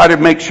right, we try to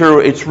make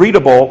sure it's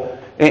readable,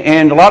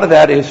 and a lot of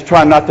that is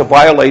trying not to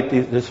violate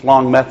this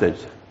long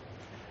methods.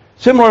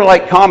 Similar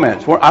like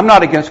comments. I'm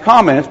not against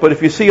comments, but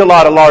if you see a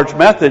lot of large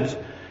methods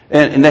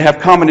and they have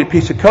commented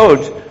piece of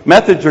codes,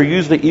 methods are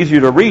usually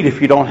easier to read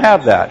if you don't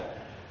have that.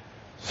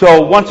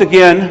 So once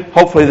again,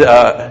 hopefully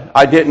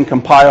I didn't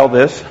compile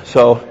this,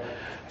 so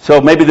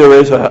maybe there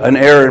is an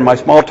error in my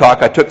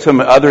Smalltalk. I took some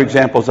other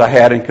examples I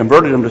had and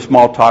converted them to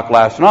Smalltalk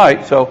last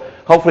night, so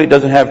hopefully it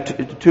doesn't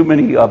have too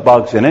many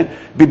bugs in it.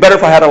 It'd be better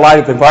if I had a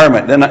live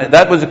environment. Then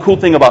that was a cool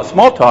thing about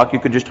Smalltalk. You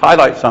could just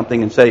highlight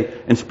something and say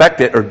inspect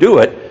it or do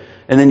it,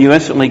 and then you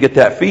instantly get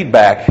that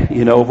feedback,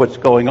 of what's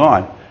going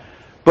on.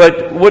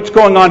 But what's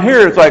going on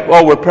here is like,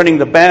 we're printing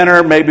the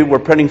banner, maybe we're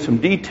printing some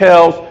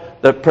details,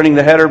 printing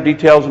the header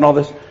details and all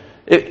this.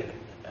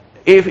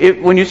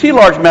 When you see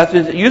large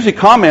methods, usually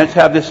comments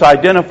have this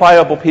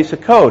identifiable piece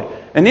of code.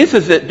 And this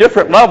is at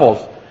different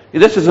levels.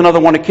 This is another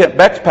one of Kent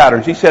Beck's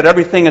patterns. He said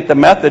everything at the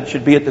method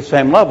should be at the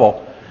same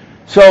level.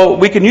 So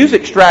we can use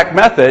extract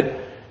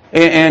method,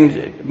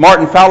 and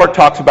Martin Fowler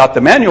talks about the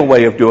manual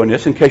way of doing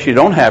this in case you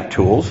don't have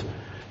tools.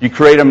 You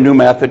create a new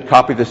method,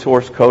 copy the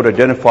source code,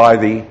 identify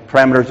the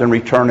parameters and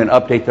return and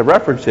update the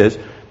references.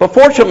 But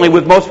fortunately,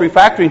 with most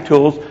refactoring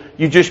tools,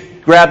 you just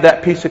grab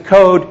that piece of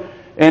code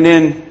and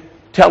then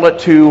tell it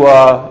to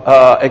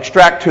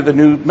extract to the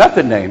new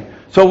method name.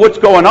 So what's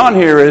going on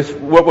here is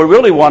what we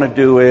really want to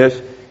do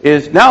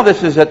is now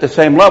this is at the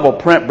same level.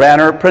 Print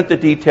banner, print the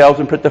details,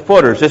 and print the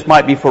footers. This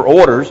might be for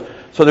orders,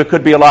 so there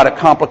could be a lot of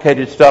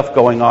complicated stuff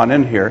going on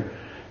in here.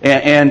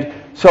 And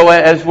so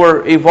as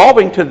we're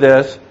evolving to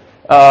this,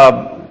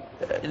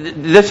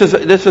 this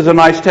is a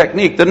nice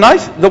technique.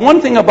 The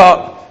one thing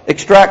about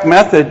extract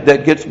method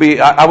that gets me,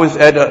 I was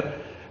at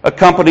a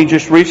company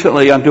just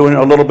recently. I'm doing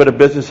a little bit of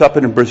business up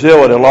in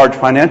Brazil at a large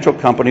financial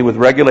company with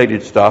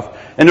regulated stuff,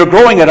 and they're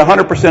growing at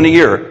 100% a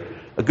year.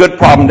 A good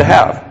problem to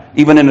have,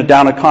 even in a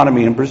down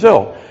economy in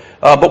Brazil.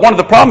 But one of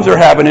the problems they're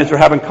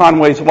having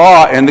Conway's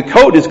Law, and the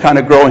code is kind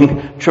of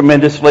growing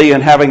tremendously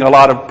and having a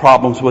lot of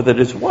problems with it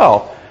as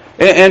well.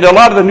 And a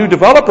lot of the new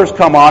developers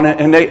come on,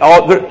 and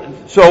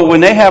so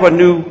when they have a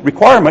new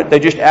requirement, they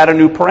just add a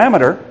new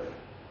parameter,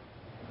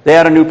 they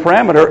add a new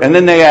parameter, and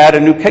then they add a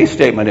new case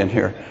statement in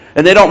here.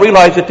 And they don't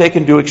realize that they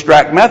can do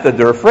extract method.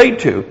 They're afraid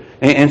to.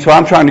 And so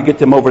I'm trying to get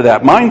them over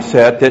that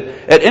mindset that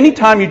at any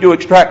time you do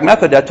extract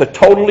method, that's a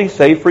totally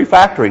safe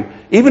refactoring.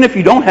 Even if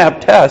you don't have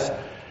tests,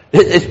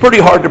 it's pretty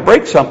hard to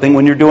break something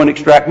when you're doing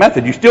extract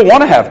method. You still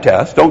want to have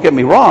tests, don't get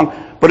me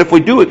wrong, but if we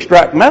do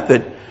extract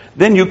method,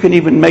 then you can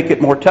even make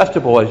it more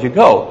testable as you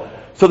go.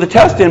 So the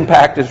test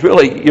impact is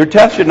really, your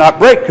test should not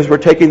break because we're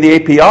taking the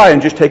API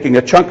and just taking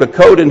a chunk of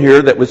code in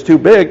here that was too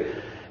big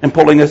and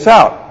pulling this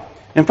out.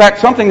 In fact,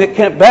 something that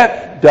Kent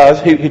Beck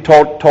does, he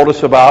told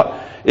us about,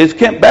 is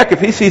Kent Beck,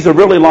 if he sees a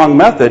really long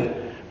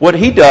method, what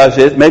he does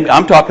is, maybe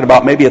I'm talking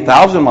about maybe a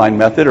 1,000-line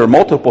method or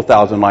multiple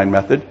 1,000-line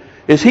method,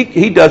 is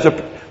he does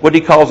what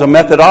he calls a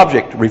method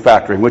object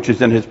refactoring, which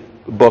is in his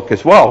book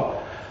as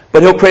well.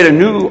 But he'll create a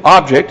new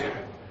object,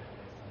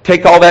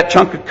 take all that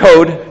chunk of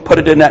code, put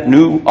it in that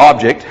new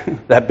object,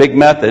 that big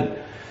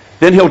method.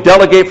 Then he'll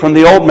delegate from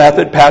the old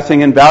method,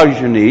 passing in values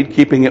you need,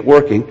 keeping it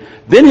working.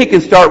 Then he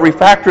can start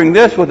refactoring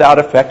this without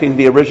affecting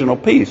the original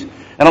piece.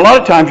 And a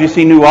lot of times you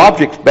see new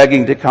objects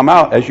begging to come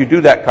out as you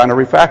do that kind of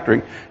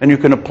refactoring. And you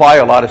can apply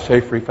a lot of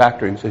safe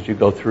refactorings as you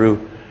go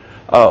through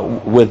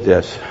with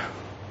this.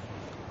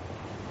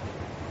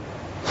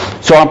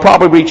 So I'm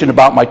probably reaching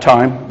about my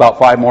time, about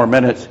 5 more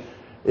minutes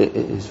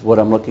is what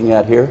I'm looking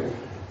at here.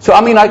 So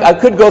I mean, I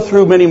could go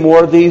through many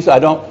more of these. I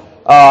don't,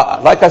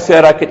 like I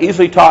said, I could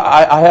easily talk.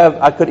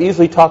 I could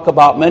easily talk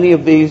about many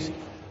of these,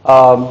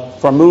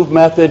 from move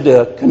method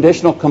to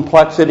conditional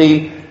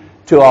complexity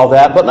to all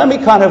that. But let me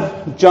kind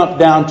of jump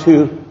down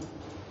to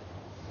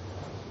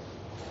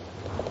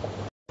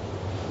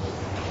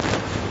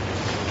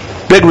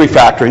big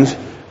refactorings.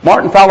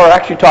 Martin Fowler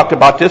actually talked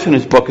about this in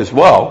his book as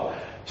well.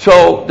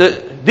 So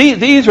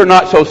these are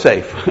not so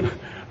safe,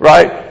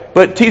 right?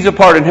 But tease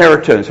apart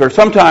inheritance. Or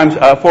sometimes,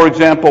 for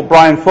example,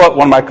 Brian Foote,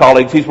 one of my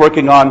colleagues, he's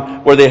working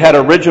on where they had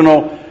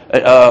original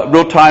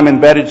real-time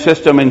embedded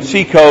system in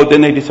C code,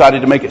 then they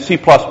decided to make it C++,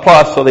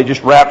 so they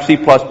just wrapped C++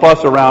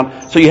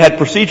 around. So you had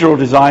procedural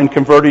design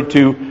converted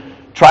to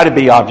try to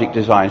be object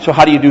design. So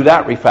how do you do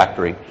that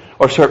refactoring?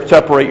 Or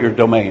separate your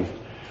domain?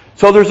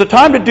 So there's a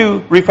time to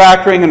do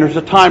refactoring and there's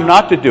a time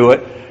not to do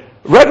it.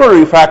 Regular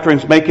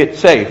refactorings make it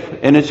safe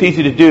and it's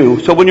easy to do.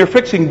 So when you're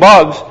fixing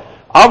bugs,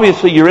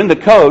 obviously you're in the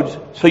codes,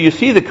 so you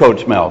see the code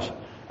smells.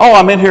 Oh,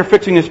 I'm in here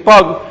fixing this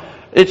bug.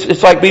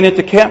 It's like being at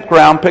the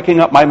campground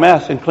picking up my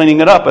mess and cleaning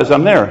it up as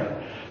I'm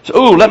there. So,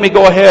 ooh, let me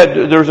go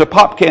ahead. There's a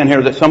pop can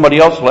here that somebody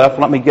else left.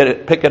 Let me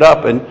pick it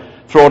up and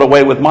throw it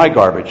away with my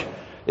garbage.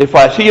 If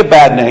I see a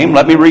bad name,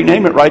 let me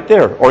rename it right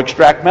there or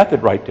extract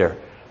method right there.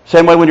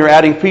 Same way when you're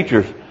adding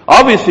features.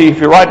 Obviously, if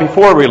you're right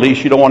before a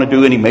release, you don't want to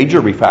do any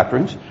major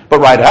refactorings. But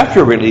right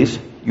after a release,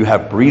 you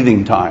have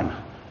breathing time.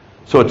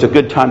 So it's a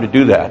good time to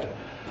do that.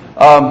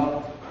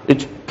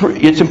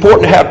 It's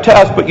important to have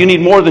tests, but you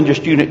need more than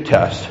just unit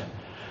tests.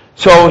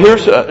 So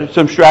here's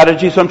some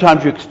strategy.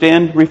 Sometimes you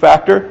extend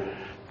refactor,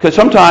 because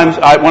sometimes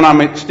when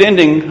I'm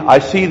extending, I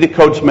see the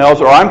code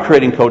smells, or I'm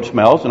creating code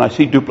smells, and I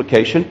see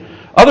duplication.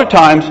 Other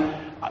times,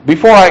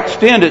 before I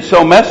extend, it's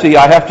so messy,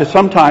 I have to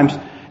sometimes,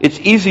 it's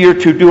easier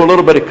to do a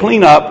little bit of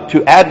cleanup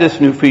to add this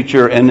new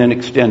feature and then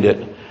extend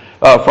it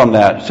from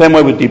that. Same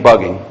way with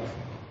debugging.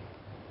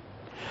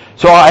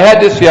 So I had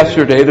this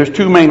yesterday. There's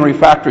 2 main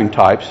refactoring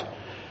types.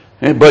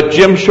 But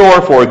Jim Shore,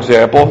 for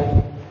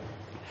example,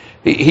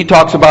 he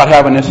talks about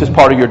having this as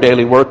part of your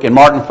daily work. And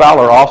Martin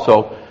Fowler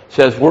also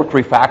says work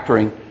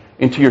refactoring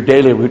into your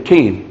daily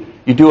routine.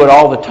 You do it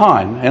all the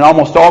time. In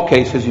almost all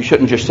cases, you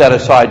shouldn't just set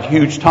aside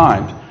huge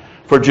times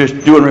for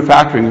just doing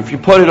refactoring. If you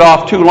put it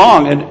off too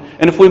long,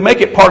 and if we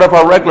make it part of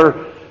our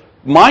regular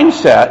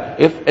mindset,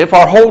 if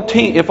our whole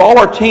team, if all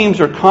our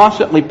teams are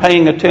constantly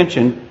paying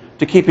attention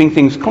to keeping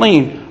things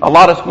clean, a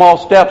lot of small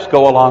steps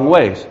go a long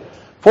ways.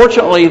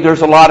 Fortunately,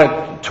 there's a lot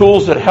of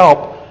tools that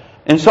help.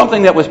 And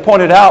something that was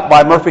pointed out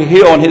by Murphy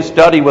Hill in his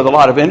study with a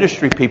lot of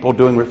industry people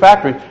doing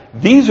refactoring,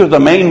 these are the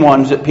main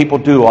ones that people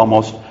do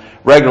almost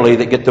regularly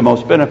that get the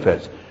most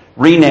benefits.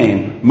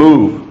 Rename,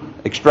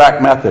 move,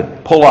 extract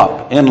method, pull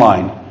up,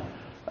 inline,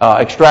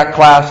 extract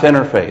class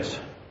interface.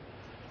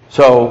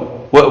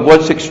 So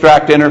what's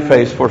extract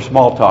interface for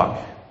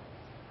Smalltalk?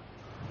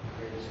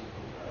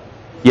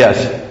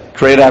 Yes,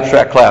 create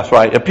abstract class,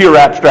 right? A pure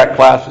abstract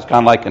class is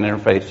kind of like an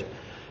interface.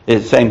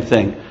 It's the same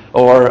thing.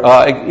 Or,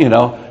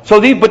 so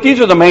these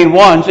are the main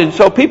ones, and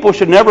so people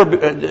should never,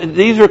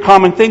 these are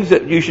common things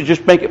that you should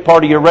just make it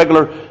part of your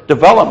regular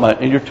development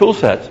in your tool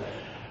sets.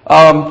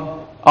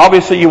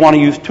 Obviously, you want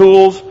to use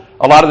tools.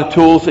 A lot of the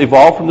tools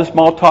evolve from the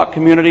Smalltalk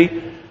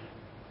community.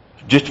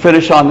 Just to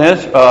finish on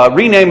this,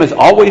 rename is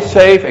always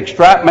safe.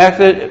 Extract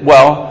method,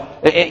 well,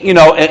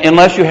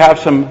 unless you have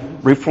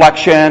some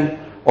reflection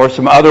or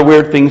some other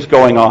weird things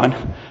going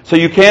on. So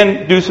you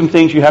can do some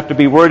things you have to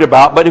be worried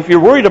about. But if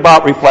you're worried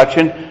about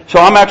reflection, so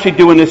I'm actually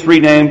doing this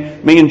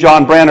rename. Me and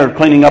John Branner are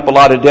cleaning up a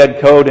lot of dead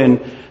code in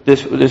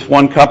this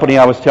one company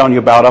I was telling you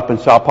about up in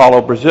Sao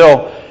Paulo,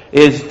 Brazil.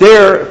 Is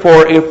there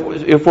for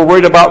if we're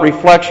worried about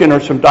reflection or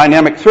some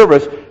dynamic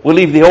service, we'll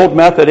leave the old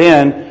method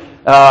in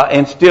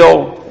and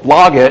still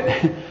log it.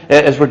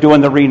 as we're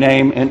doing the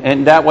rename,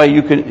 and that way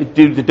you can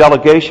do the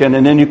delegation,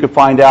 and then you can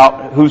find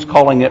out who's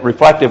calling it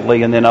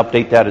reflectively and then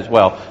update that as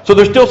well. So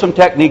there's still some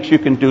techniques you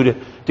can do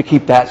to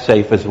keep that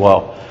safe as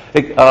well.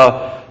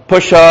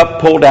 Push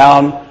up, pull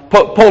down.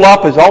 Pull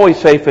up is always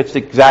safe. It's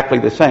exactly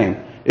the same.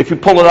 If you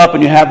pull it up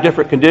and you have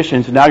different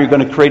conditions, now you're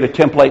going to create a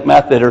template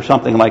method or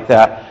something like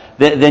that,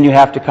 then you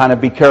have to kind of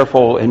be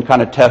careful and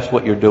kind of test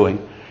what you're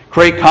doing.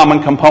 Create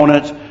common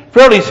components.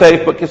 Fairly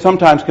safe, but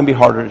sometimes can be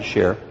harder to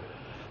share.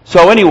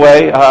 So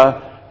anyway,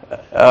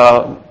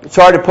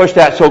 sorry to push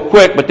that so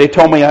quick, but they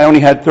told me I only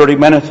had 30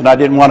 minutes and I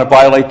didn't want to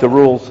violate the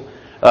rules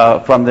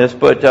from this.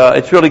 But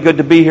it's really good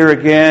to be here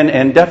again,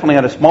 and definitely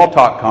at a small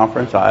talk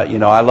conference.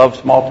 I love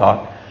small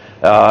talk,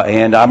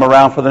 and I'm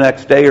around for the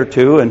next day or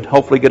two, and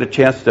hopefully get a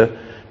chance to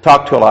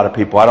talk to a lot of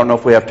people. I don't know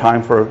if we have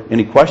time for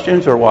any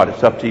questions or what.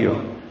 It's up to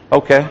you.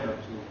 Okay.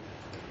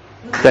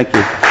 Thank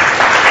you.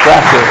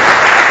 Gracias.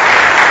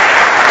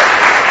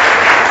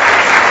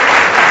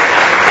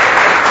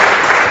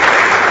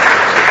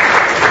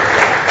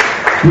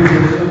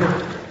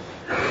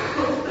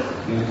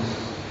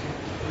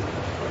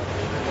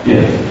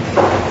 Yes.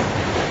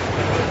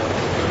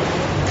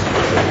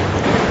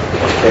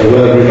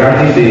 Well,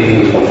 regarding the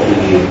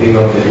thing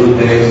of the root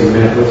names and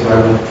methods, I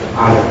would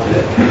add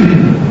that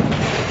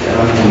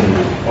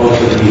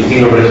also the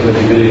single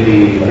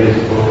responsibility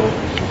principle.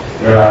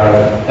 There are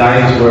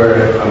times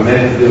where a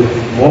method does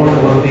more than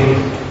one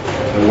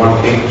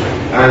thing,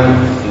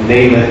 and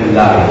name it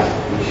lies,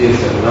 which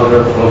is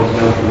another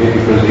problem for me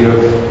because you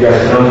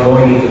are not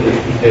going into the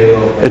detail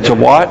of... It's a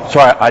what?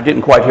 Sorry, I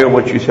didn't quite hear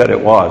what you said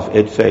it was.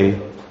 It's a...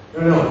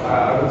 No,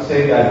 I would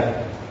say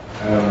that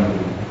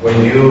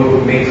when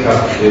you mix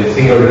up the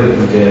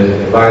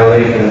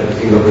violation of the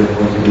single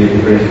responsibility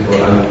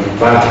principle and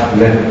fast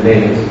method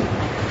names,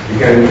 you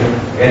can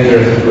enter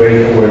a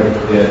situation where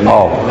the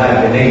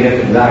name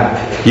method lag.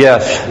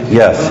 Yes.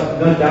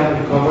 Not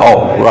that common.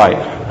 Oh, right.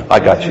 I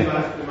got you.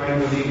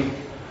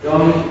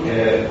 Don't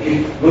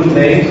give good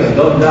names and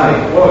don't lie.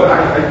 Well,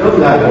 I don't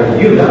lie, but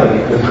you lie,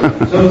 because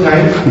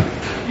sometimes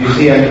you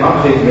see an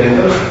update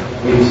method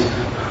which,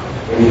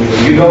 when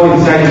you go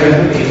inside the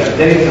method, it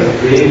updates and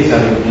creates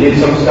and leaves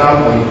some stuff,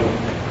 and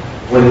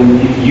when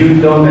you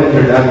don't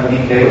enter that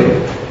detail,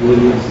 you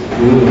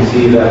wouldn't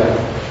see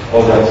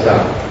all that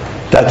stuff.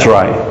 That's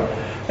right.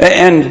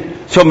 And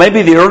so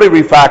maybe the early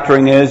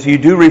refactoring is you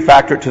do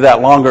refactor it to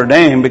that longer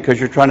name because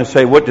you're trying to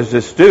say, what does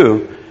this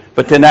do?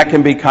 But then that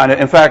can be kind of...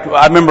 In fact,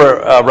 I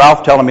remember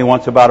Ralph telling me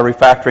once about a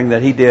refactoring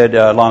that he did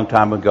a long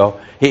time ago.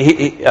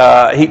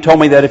 He told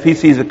me that if he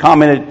sees a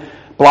commented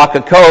block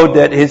of code,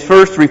 that his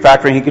first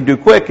refactoring he could do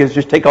quick is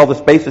just take all the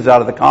spaces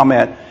out of the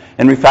comment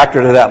and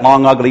refactor to that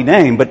long, ugly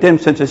name. But then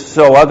since it's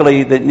so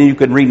ugly that you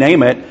can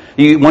rename it,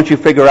 once you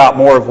figure out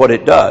more of what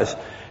it does.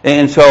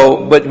 And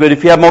so, but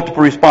if you have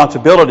multiple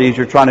responsibilities,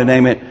 you're trying to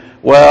name it,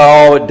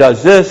 well, it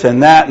does this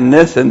and that and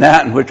this and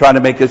that, and we're trying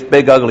to make this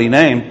big, ugly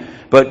name.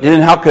 But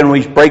then how can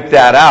we break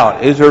that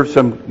out? Is there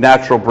some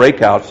natural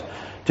breakouts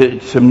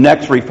to some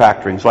next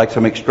refactorings, like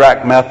some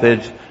extract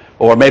methods,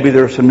 or maybe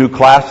there are some new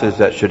classes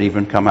that should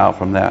even come out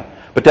from that?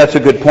 But that's a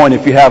good point.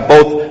 If you have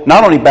both,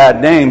 not only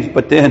bad names,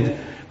 but then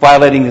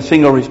violating the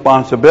single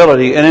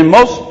responsibility. And in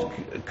most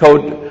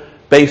code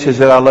bases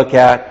that I look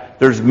at,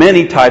 there's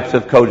many types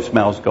of code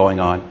smells going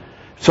on.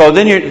 So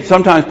then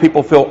sometimes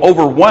people feel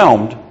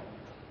overwhelmed.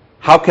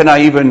 How can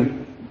I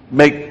even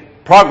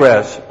make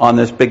progress on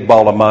this big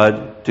ball of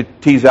mud to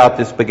tease out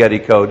this spaghetti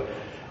code?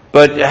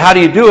 But how do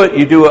you do it?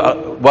 You do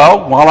it,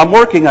 well, while I'm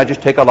working, I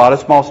just take a lot of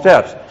small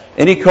steps.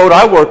 Any code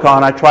I work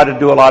on, I try to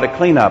do a lot of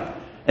cleanup.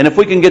 And if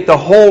we can get the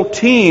whole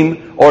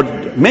team or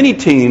many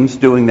teams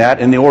doing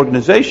that in the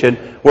organization,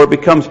 where it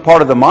becomes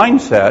part of the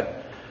mindset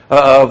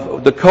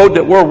of the code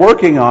that we're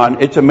working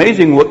on, it's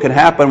amazing what can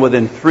happen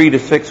within 3 to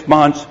 6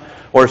 months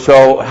or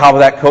so, how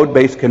that code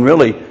base can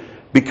really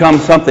become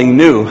something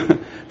new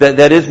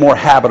that is more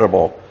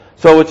habitable.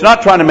 So it's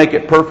not trying to make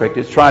it perfect.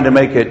 It's trying to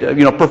make it,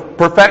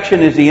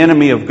 perfection is the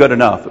enemy of good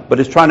enough. But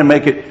it's trying to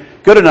make it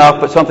good enough,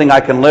 but something I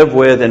can live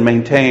with and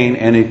maintain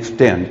and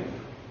extend.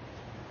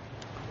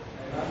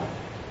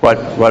 Right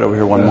over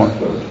here, one more.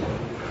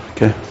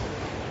 Okay.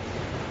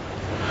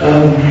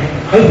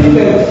 I think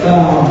that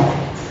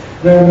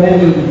there are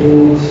many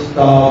rules,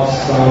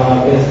 talks,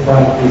 best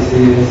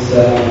practices.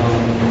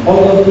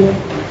 All of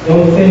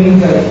those things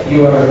that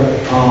you are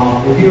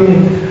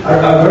reviewing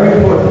are very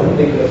important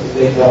because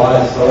they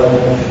provide a lot of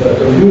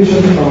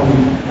contributions from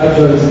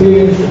actual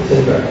experience,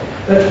 etc.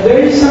 But there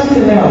is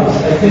something else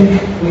I think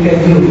we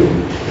can do,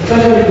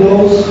 especially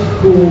those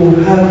who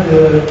have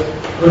the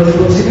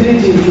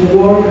responsibility to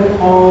work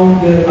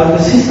at the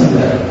system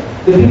level.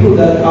 The people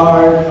that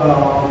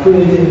are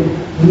creating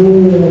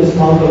new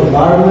small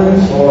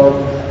environments or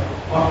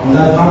on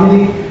that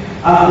family,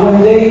 when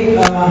they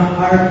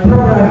are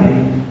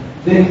programming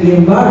the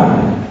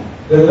environment,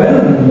 the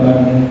development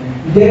environment,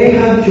 they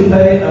have to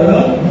pay a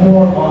lot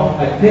more of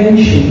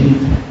attention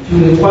to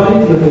the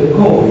quality of the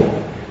code,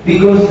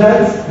 because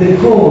that's the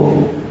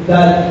code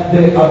that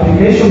the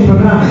application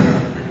programmer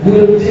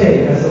will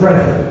take as a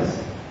reference.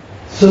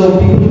 So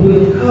people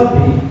will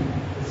copy,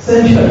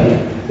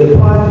 essentially, the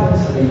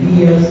patterns and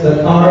ideas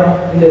that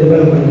are in the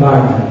development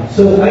environment.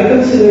 So I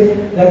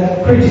consider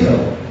that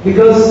critical,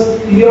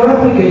 because your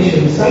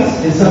application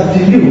size is up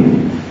to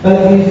you.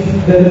 But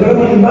if the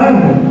development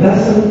environment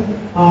doesn't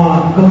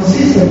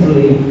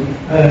consistently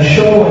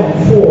show and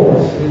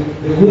enforce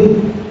the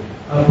good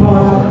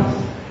patterns,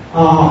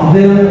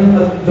 then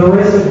the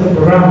rest of the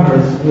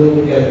programmers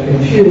will get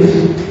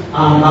confused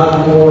and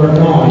add more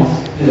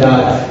noise to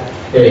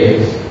that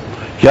case.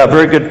 Yeah,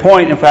 very good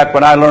point. In fact,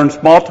 when I learned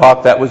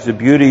Smalltalk, that was the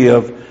beauty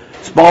of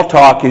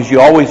Smalltalk, is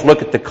you always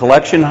look at the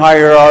collection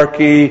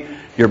hierarchy,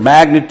 your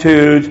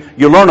magnitudes.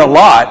 You learn a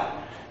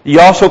lot.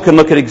 You also can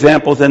look at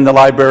examples in the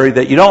library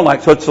that you don't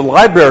like. So it's the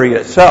library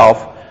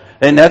itself,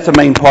 and that's the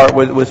main part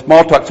with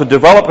Smalltalk. So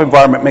develop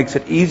environment makes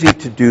it easy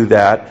to do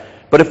that.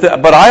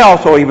 But I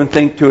also even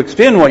think, to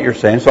extend what you're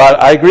saying, so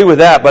I agree with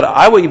that, but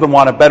I would even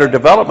want a better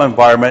development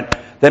environment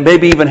that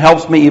maybe even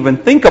helps me even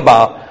think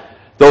about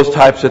those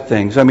types of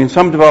things. I mean,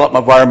 some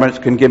development environments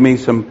can give me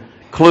some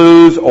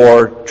clues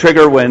or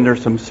trigger when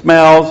there's some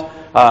smells.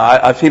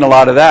 I've seen a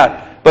lot of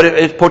that. But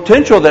it's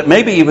potential that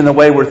maybe even the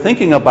way we're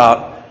thinking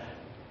about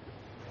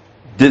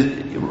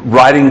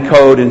writing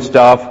code and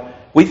stuff,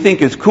 we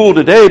think is cool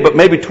today, but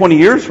maybe 20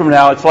 years from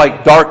now, it's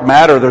like dark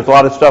matter. There's a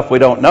lot of stuff we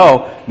don't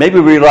know.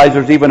 Maybe we realize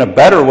there's even a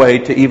better way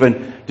to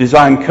even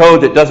design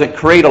code that doesn't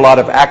create a lot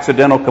of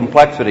accidental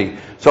complexity.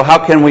 So how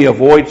can we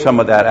avoid some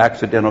of that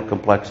accidental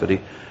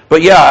complexity?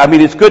 But yeah, I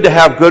mean, it's good to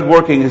have good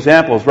working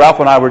examples. Ralph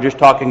and I were just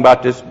talking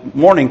about this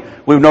morning.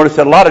 We've noticed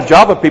that a lot of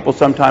Java people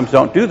sometimes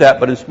don't do that,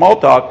 but in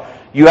Smalltalk,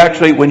 you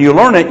actually, when you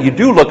learn it, you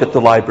do look at the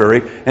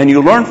library, and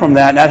you learn from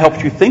that, and that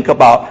helps you think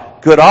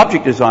about good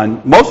object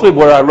design. Mostly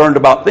where I learned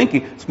about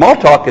thinking,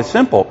 Smalltalk is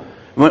simple.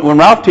 When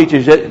Ralph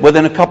teaches it,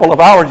 within a couple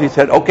of hours, he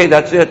said, okay,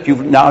 that's it.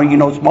 Now you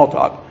know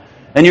Smalltalk.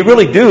 And you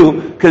really do,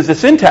 because the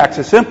syntax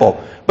is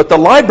simple. But the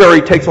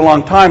library takes a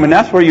long time, and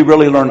that's where you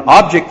really learn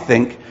object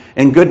think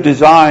and good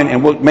design,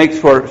 and what makes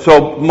for,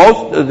 so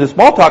most of the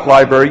Smalltalk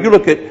library, you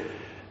look at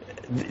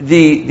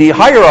the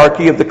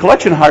hierarchy of the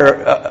collection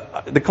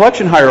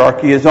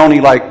hierarchy is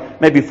only like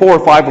maybe 4 or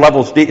 5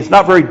 levels deep. It's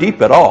not very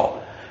deep at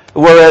all.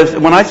 Whereas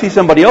when I see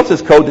somebody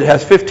else's code that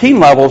has 15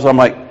 levels, I'm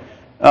like,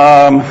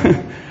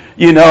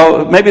 you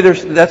know, maybe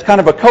that's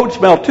kind of a code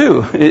smell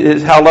too,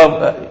 is how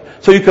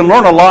so you can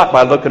learn a lot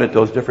by looking at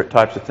those different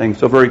types of things.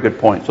 So very good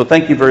point. So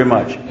thank you very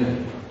much.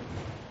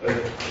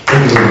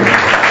 Thank you.